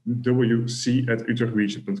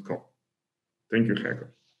iwc@utrechregion.com. Thank you, Gerco.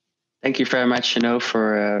 Thank you very much,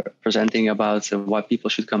 for presenting about why people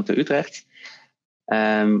should come to Utrecht.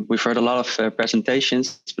 We've heard a lot of presentations,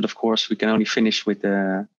 but of course we can only finish with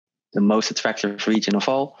the most attractive region of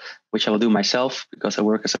all, which I will do myself because I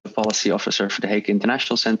work as a policy officer for the Hague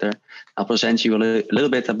International Center. I'll present you a little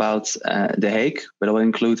bit about The Hague, but I will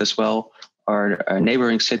include as well our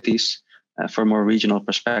neighboring cities for a more regional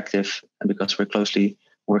perspective, and because we're closely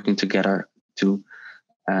working together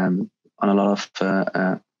on a lot of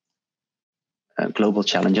global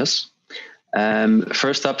challenges.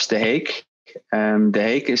 First up is The Hague. The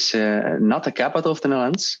Hague is not the capital of the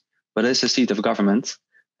Netherlands, but it's the seat of government,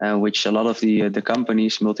 which a lot of the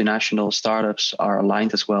companies, multinational startups are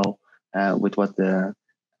aligned as well with what the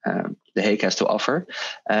Hague has to offer.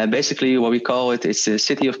 Basically, what we call it is the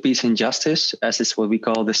city of peace and justice, as it's what we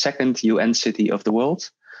call the 2nd UN city of the world.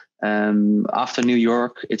 After New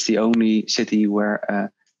York, it's the only city where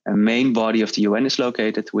a main body of the UN is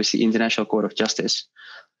located, with the International Court of Justice.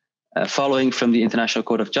 Following from the International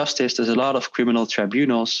Court of Justice, there's a lot of criminal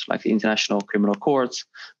tribunals like the International Criminal Court,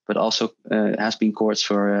 but also has been courts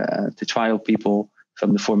for to trial people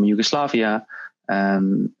from the former Yugoslavia.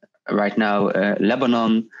 Right now,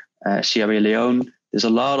 Lebanon, Sierra Leone. There's a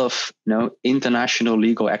lot of international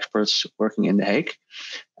legal experts working in The Hague,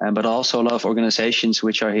 but also a lot of organizations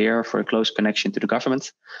which are here for a close connection to the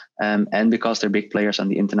government, and because they're big players on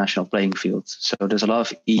the international playing field. So there's a lot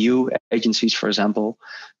of EU agencies, for example,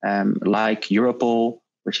 like Europol,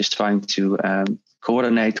 which is trying to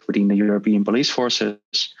coordinate within the European police forces,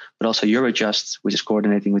 but also Eurojust, which is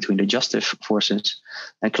coordinating between the justice forces.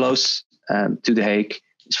 And close to The Hague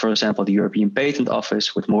is, for example, the European Patent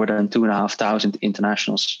Office with more than 2,500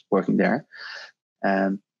 internationals working there.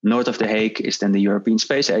 North of The Hague is then the European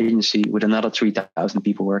Space Agency with another 3,000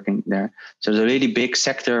 people working there. So there's a really big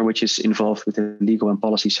sector which is involved with the legal and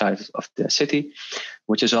policy side of the city,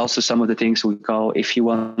 which is also some of the things we call, if you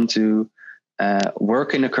want to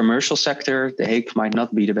work in a commercial sector, The Hague might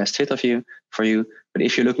not be the best fit for you. But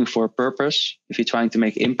if you're looking for a purpose, if you're trying to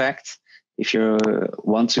make impact, if you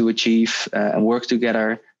want to achieve and work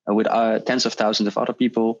together with tens of thousands of other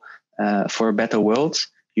people for a better world,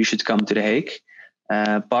 you should come to The Hague.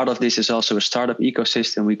 Part of this is also a startup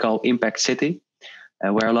ecosystem we call Impact City,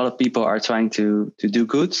 where a lot of people are trying to do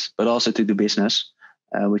good, but also to do business,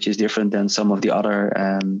 which is different than some of the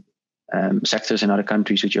other sectors in other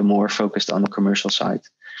countries, which are more focused on the commercial side.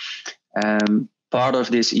 Part of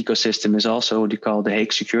this ecosystem is also what we call the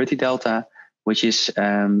Hague Security Delta, which is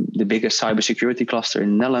the biggest cybersecurity cluster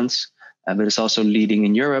in the Netherlands, but it's also leading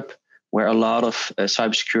in Europe, where a lot of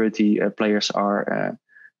cybersecurity players are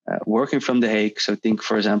working from The Hague. So think,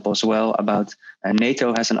 for example, as well about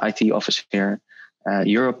NATO has an IT office here.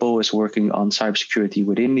 Europol is working on cybersecurity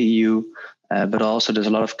within the EU, but also there's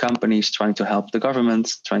a lot of companies trying to help the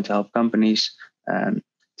government, trying to help companies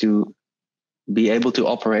to be able to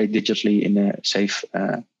operate digitally in a safe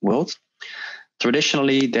world.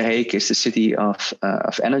 Traditionally, The Hague is the city of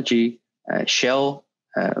energy. Shell,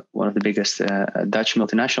 one of the biggest Dutch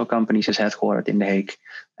multinational companies, is headquartered in The Hague.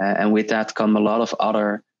 And with that come a lot of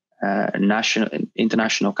other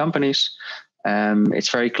international companies. It's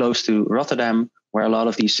very close to Rotterdam, where a lot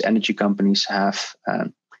of these energy companies have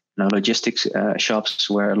logistics shops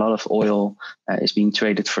where a lot of oil is being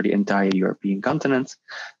traded for the entire European continent.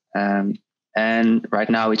 And right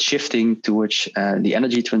now it's shifting towards the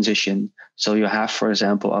energy transition. So you have, for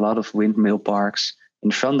example, a lot of windmill parks in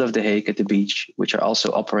front of The Hague at the beach, which are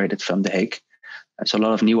also operated from The Hague. So a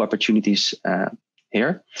lot of new opportunities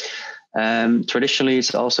here. Traditionally,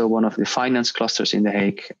 it's also one of the finance clusters in The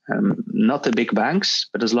Hague. Not the big banks,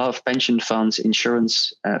 but there's a lot of pension funds,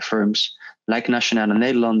 insurance firms like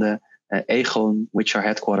Nationale-Nederlanden, Aegon, which are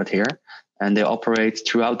headquartered here. And they operate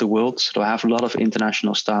throughout the world. So they have a lot of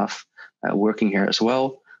international staff working here as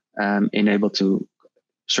well, able to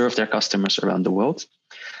serve their customers around the world.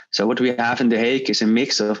 So what we have in The Hague is a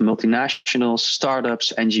mix of multinationals,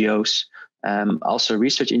 startups, NGOs, also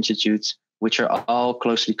research institutes, which are all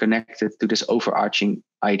closely connected to this overarching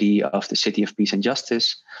idea of the city of peace and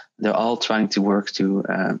justice. They're all trying to work to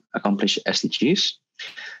accomplish SDGs.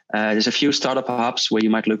 There's a few startup hubs where you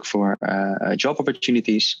might look for job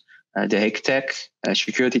opportunities. The Hague Tech,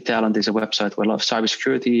 Security Talent is a website where a lot of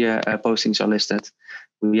cybersecurity postings are listed.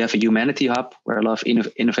 We have a Humanity Hub where a lot of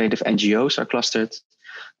innovative NGOs are clustered.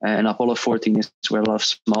 And Apollo 14 is where a lot of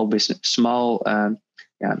small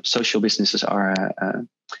social businesses are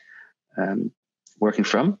working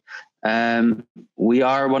from. We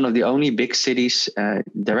are one of the only big cities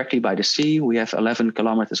directly by the sea. We have 11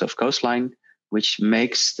 kilometers of coastline, which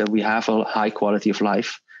makes that we have a high quality of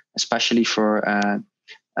life, especially for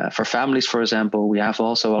families, for example. We have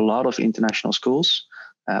also a lot of international schools.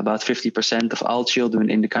 About 50% of all children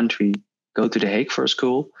in the country go to The Hague for a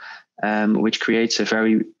school, which creates a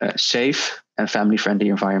very safe and family-friendly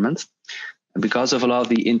environment. And because of a lot of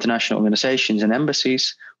the international organizations and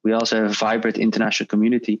embassies, we also have a vibrant international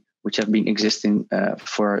community, which have been existing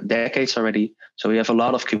for decades already. So we have a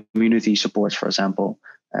lot of community support, for example.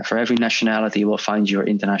 For every nationality, you will find your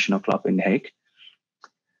international club in The Hague.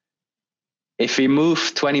 If we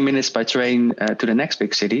move 20 minutes by train to the next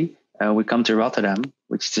big city, we come to Rotterdam,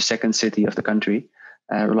 which is the second city of the country.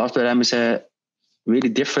 Rotterdam is a really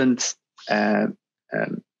different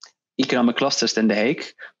economic clusters than The Hague,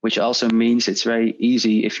 which also means it's very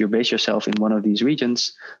easy if you base yourself in one of these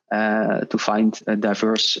regions to find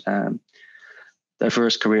diverse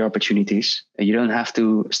career opportunities. You don't have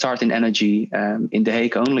to start in energy in The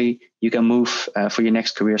Hague only. You can move for your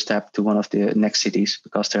next career step to one of the next cities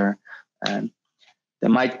because there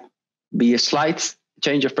might be a slight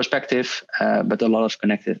change of perspective, but a lot of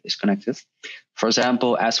is connected. For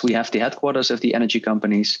example, as we have the headquarters of the energy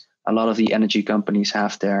companies, a lot of the energy companies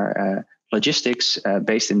have their logistics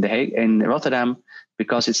based in Rotterdam,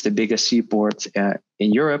 because it's the biggest seaport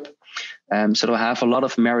in Europe. So they'll have a lot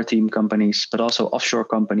of maritime companies, but also offshore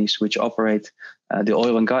companies which operate the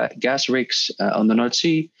oil and gas rigs on the North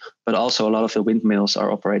Sea, but also a lot of the windmills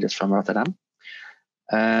are operated from Rotterdam.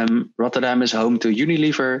 Rotterdam is home to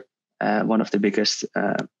Unilever, one of the biggest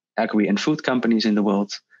agri and food companies in the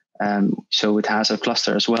world. So it has a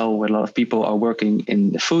cluster as well where a lot of people are working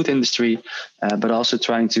in the food industry, but also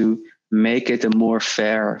trying to make it a more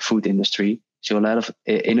fair food industry. So a lot of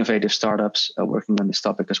innovative startups are working on this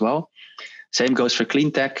topic as well. Same goes for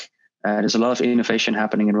clean tech. There's a lot of innovation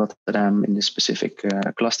happening in Rotterdam in this specific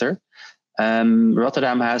cluster.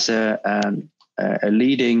 Rotterdam has a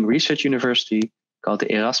leading research university called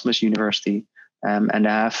the Erasmus University, and they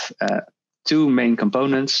have two main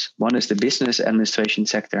components. One is the business administration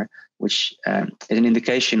sector, which is an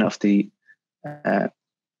indication of the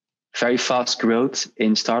very fast growth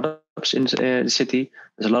in startups in the city.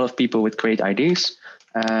 There's a lot of people with great ideas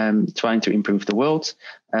trying to improve the world,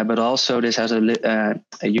 but also this has a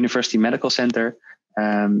university medical center,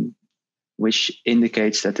 which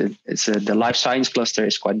indicates that the life science cluster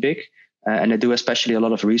is quite big, and they do especially a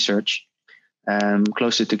lot of research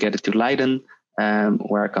closer together to Leiden,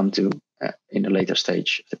 where I come to in the later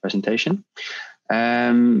stage of the presentation.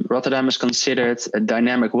 Rotterdam is considered a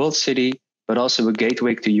dynamic world city, but also a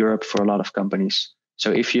gateway to Europe for a lot of companies.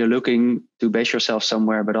 So if you're looking to base yourself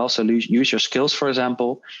somewhere, but also use your skills, for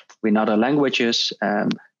example, in other languages,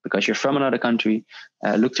 because you're from another country,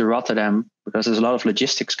 look to Rotterdam, because there's a lot of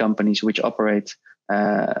logistics companies which operate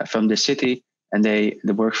from the city, and they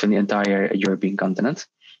work from the entire European continent.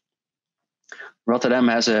 Rotterdam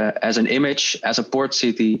has an image as a port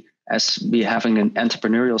city, as be having an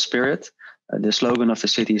entrepreneurial spirit. The slogan of the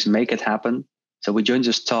city is "Make it happen." So we don't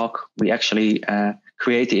just talk; we actually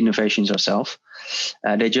create the innovations ourselves.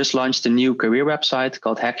 They just launched a new career website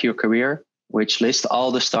called Hack Your Career, which lists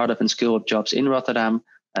all the startup and skill-up jobs in Rotterdam,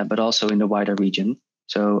 but also in the wider region.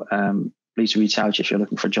 So please reach out if you're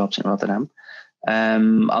looking for jobs in Rotterdam.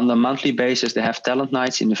 On a monthly basis, they have talent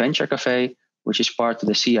nights in the Venture Cafe, which is part of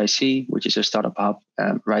the CIC, which is a startup hub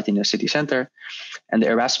right in the city center. And the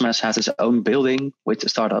Erasmus has its own building with the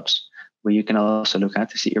startups, where you can also look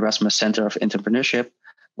at the Erasmus Center of Entrepreneurship,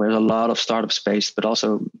 where there's a lot of startup space, but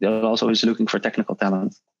also they're also always looking for technical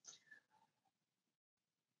talent.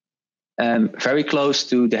 Very close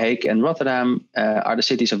to The Hague and Rotterdam are the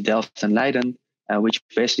cities of Delft and Leiden, which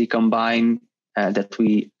basically combine that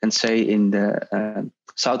we can say in the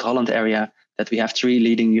South Holland area that we have three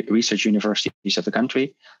leading research universities of the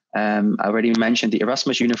country. I already mentioned the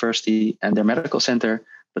Erasmus University and their medical center,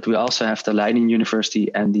 but we also have the Leiden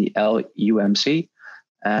University and the LUMC,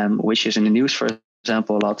 which is in the news, for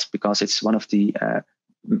example, a lot because it's one of the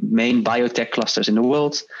main biotech clusters in the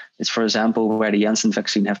world. It's, for example, where the Janssen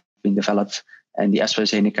vaccine have been developed and the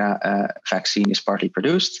AstraZeneca vaccine is partly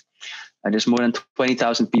produced. There's more than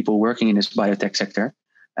 20,000 people working in this biotech sector.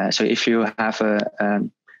 So if you have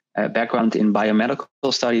a background in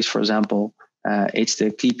biomedical studies, for example, it's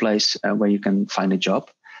the key place where you can find a job.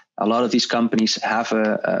 A lot of these companies have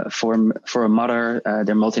for a mother,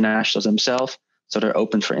 they're multinationals themselves, so they're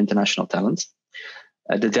open for international talent.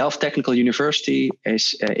 The Delft Technical University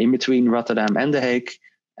is in between Rotterdam and The Hague,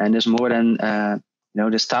 and there's more than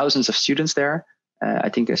there's thousands of students there. I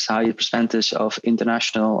think it's a high percentage of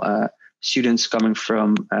international students coming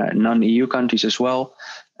from non-EU countries as well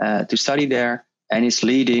to study there, and it's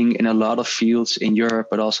leading in a lot of fields in Europe,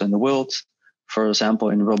 but also in the world. For example,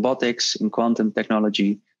 in robotics, in quantum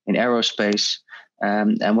technology, in aerospace.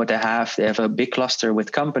 And what they have a big cluster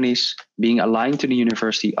with companies being aligned to the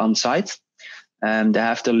university on site. They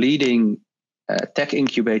have the leading tech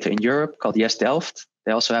incubator in Europe called Yes Delft.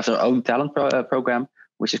 They also have their own talent program,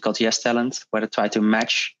 which is called Yes Talent, where they try to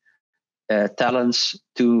match talents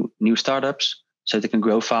to new startups so they can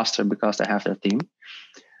grow faster because they have their team.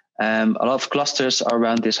 A lot of clusters are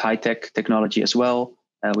around this high-tech technology as well,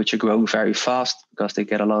 which are growing very fast because they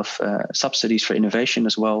get a lot of subsidies for innovation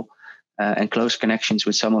as well, and close connections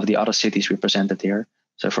with some of the other cities represented here.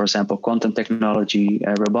 So, for example, quantum technology,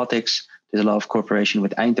 robotics, there's a lot of cooperation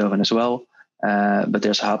with Eindhoven as well, but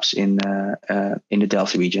there's hubs in the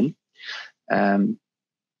Delft region.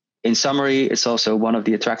 In summary, it's also one of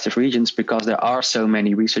the attractive regions because there are so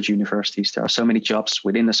many research universities, there are so many jobs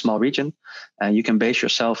within a small region. You can base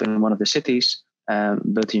yourself in one of the cities,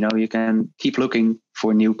 but you can keep looking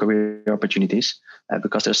for new career opportunities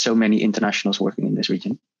because there's so many internationals working in this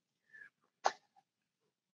region.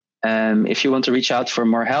 If you want to reach out for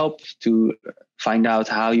more help to find out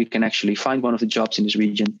how you can actually find one of the jobs in this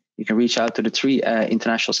region, you can reach out to the 3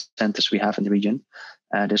 international centers we have in the region.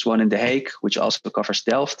 There's one in The Hague, which also covers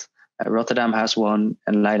Delft. Rotterdam has one,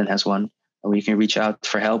 and Leiden has one, where you can reach out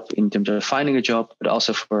for help in terms of finding a job, but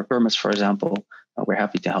also for permits, for example. We're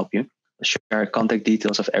happy to help you. We'll share contact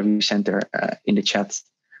details of every center in the chat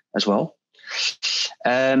as well.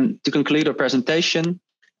 To conclude our presentation,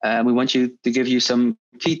 we want to give you some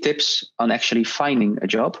key tips on actually finding a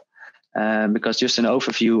job, because just an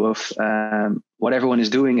overview of what everyone is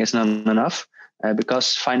doing is not enough,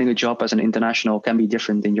 because finding a job as an international can be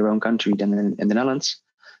different in your own country than in the Netherlands.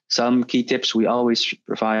 Some key tips we always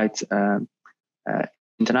provide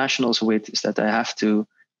internationals with is that they have to,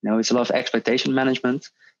 it's a lot of expectation management.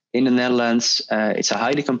 In the Netherlands, it's a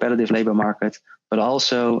highly competitive labor market, but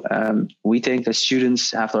also we think that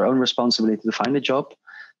students have their own responsibility to find a job.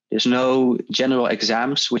 There's no general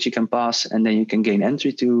exams which you can pass and then you can gain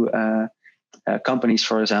entry to companies,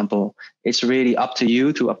 for example. It's really up to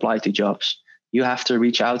you to apply to jobs. You have to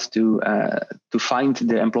reach out to find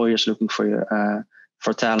the employers looking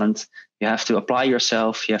for talent. You have to apply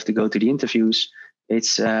yourself. You have to go to the interviews.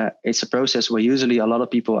 It's a process where usually a lot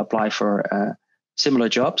of people apply for similar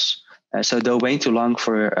jobs. So don't wait too long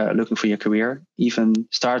for looking for your career. Even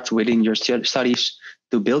start within your studies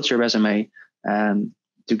to build your resume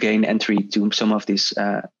to gain entry to some of these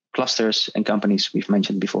clusters and companies we've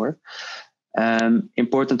mentioned before.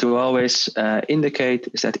 Important to always indicate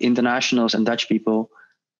is that internationals and Dutch people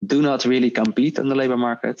do not really compete on the labor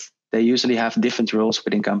market. They usually have different roles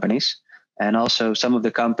within companies. And also some of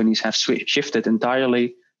the companies have shifted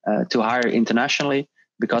entirely to hire internationally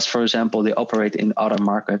because, for example, they operate in other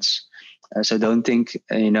markets. So don't think,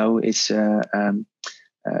 it's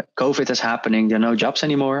COVID is happening. There are no jobs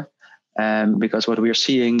anymore. Because what we're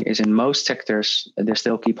seeing is in most sectors, they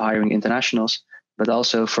still keep hiring internationals, but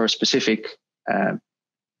also for specific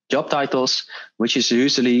job titles, which is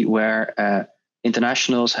usually where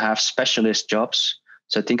internationals have specialist jobs.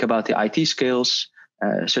 So think about the IT skills,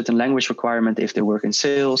 certain language requirement if they work in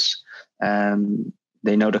sales.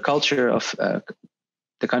 They know the culture of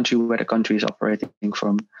the country where the country is operating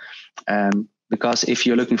from. Because if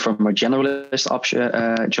you're looking for more generalist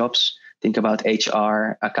jobs, think about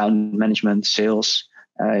HR, account management, sales.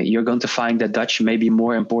 You're going to find that Dutch may be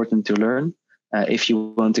more important to learn if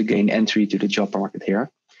you want to gain entry to the job market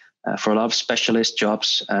here. For a lot of specialist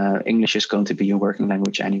jobs, English is going to be your working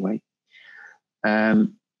language anyway.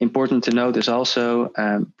 Important to note is also,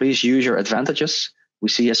 please use your advantages. We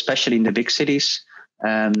see, especially in the big cities,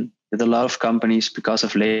 that a lot of companies, because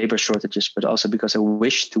of labor shortages, but also because they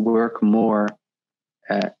wish to work more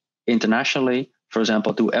internationally, for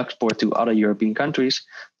example, to export to other European countries,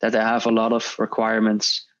 that they have a lot of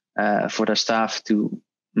requirements for their staff to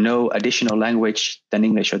know additional language than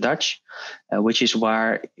English or Dutch, which is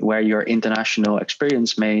where your international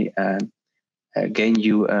experience may gain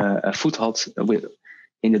you a foothold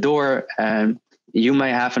in the door. You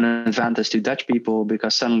may have an advantage to Dutch people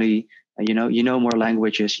because suddenly you know more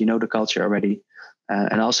languages, you know the culture already,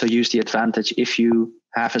 and also use the advantage if you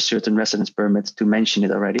have a certain residence permit to mention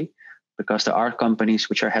it already, because there are companies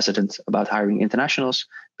which are hesitant about hiring internationals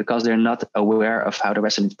because they're not aware of how the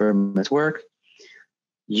residence permits work.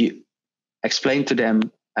 You explain to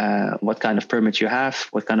them what kind of permits you have,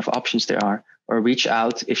 what kind of options there are, or reach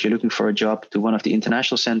out if you're looking for a job to one of the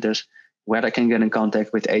international centers where they can get in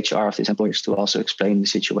contact with HR of these employers to also explain the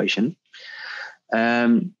situation.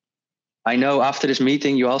 I know after this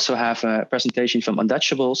meeting, you also have a presentation from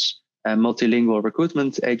Undutchables, a multilingual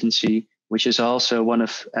recruitment agency, which is also one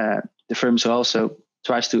of the firms who also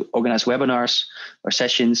tries to organize webinars or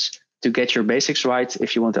sessions to get your basics right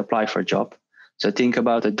if you want to apply for a job. So think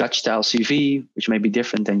about a Dutch style CV, which may be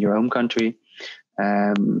different than your home country.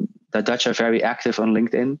 The Dutch are very active on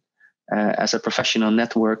LinkedIn as a professional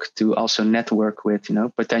network to also network with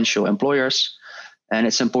potential employers. And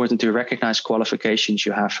it's important to recognize qualifications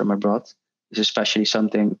you have from abroad. It's especially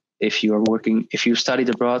something if you studied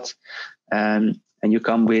abroad and you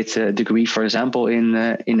come with a degree, for example, in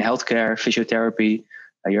healthcare, physiotherapy,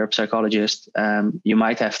 you're a psychologist, you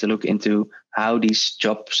might have to look into how these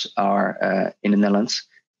jobs are in the Netherlands.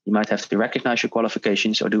 You might have to recognize your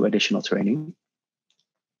qualifications or do additional training.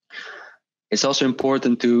 It's also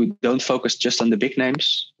important to don't focus just on the big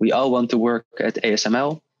names. We all want to work at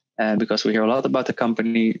ASML because we hear a lot about the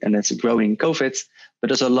company and it's growing COVID, but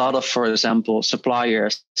there's a lot of, for example,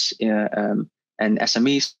 suppliers and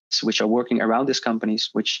SMEs which are working around these companies,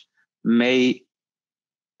 which may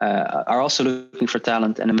are also looking for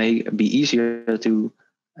talent, and it may be easier to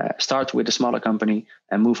start with a smaller company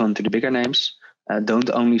and move on to the bigger names. Don't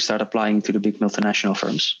only start applying to the big multinational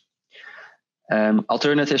firms.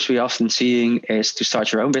 Alternatives we often seeing is to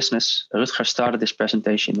start your own business. Rutger started this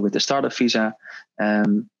presentation with the startup visa.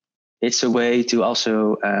 It's a way to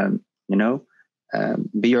also,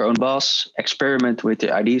 be your own boss, experiment with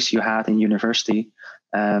the ideas you had in university,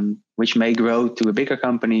 which may grow to a bigger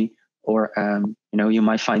company, or you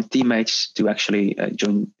might find teammates to actually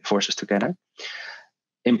join forces together.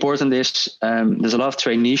 Important is there's a lot of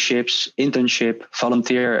traineeships, internship,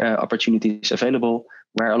 volunteer opportunities available,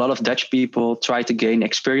 where a lot of Dutch people try to gain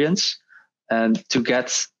experience to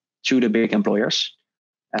get to the big employers.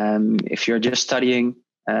 If you're just studying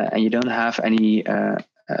and you don't have any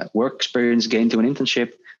work experience gained to an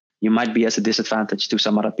internship, you might be at a disadvantage to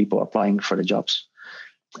some other people applying for the jobs.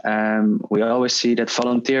 We always see that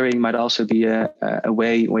volunteering might also be a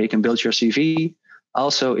way where you can build your CV,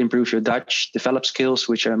 also improve your Dutch, develop skills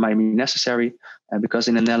which might be necessary, because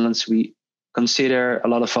in the Netherlands we consider a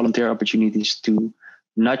lot of volunteer opportunities to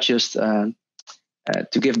not just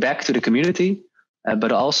to give back to the community,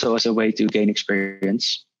 but also as a way to gain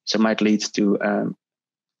experience. So it might lead to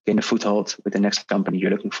gain a foothold with the next company you're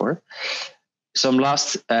looking for. Some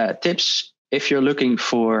last tips. If you're looking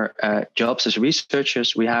for jobs as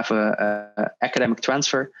researchers, we have a academic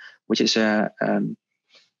transfer, which is a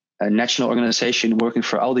national organization working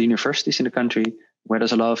for all the universities in the country, where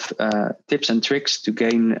there's a lot of tips and tricks to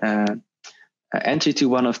gain entry to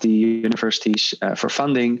one of the universities for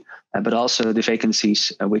funding, but also the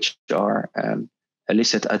vacancies which are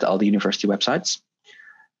listed at all the university websites.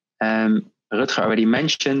 Rutger already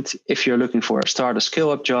mentioned, if you're looking for a start a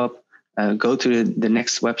skill-up job, go to the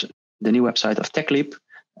new website of TechLeap.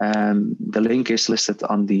 The link is listed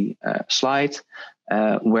on the slide,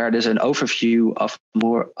 where there's an overview of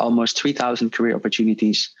almost 3,000 career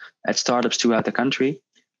opportunities at startups throughout the country.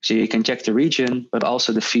 So you can check the region, but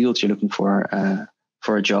also the field you're looking for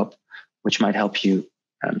a job, which might help you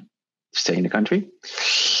stay in the country.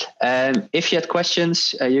 If you had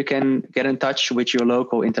questions, you can get in touch with your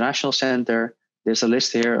local international center. There's a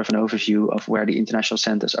list here of an overview of where the international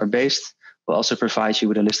centers are based. We'll also provide you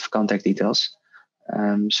with a list of contact details.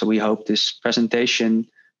 So we hope this presentation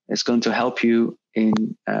is going to help you in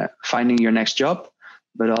finding your next job,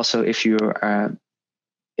 but also if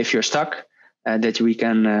you're stuck, that we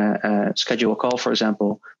can schedule a call, for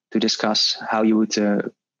example, to discuss how you would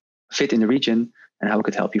fit in the region and how we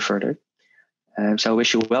could help you further. So I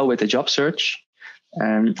wish you well with the job search.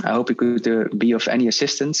 I hope it could be of any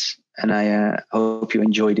assistance, and I hope you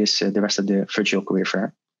enjoy the rest of the virtual career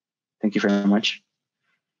fair. Thank you very much.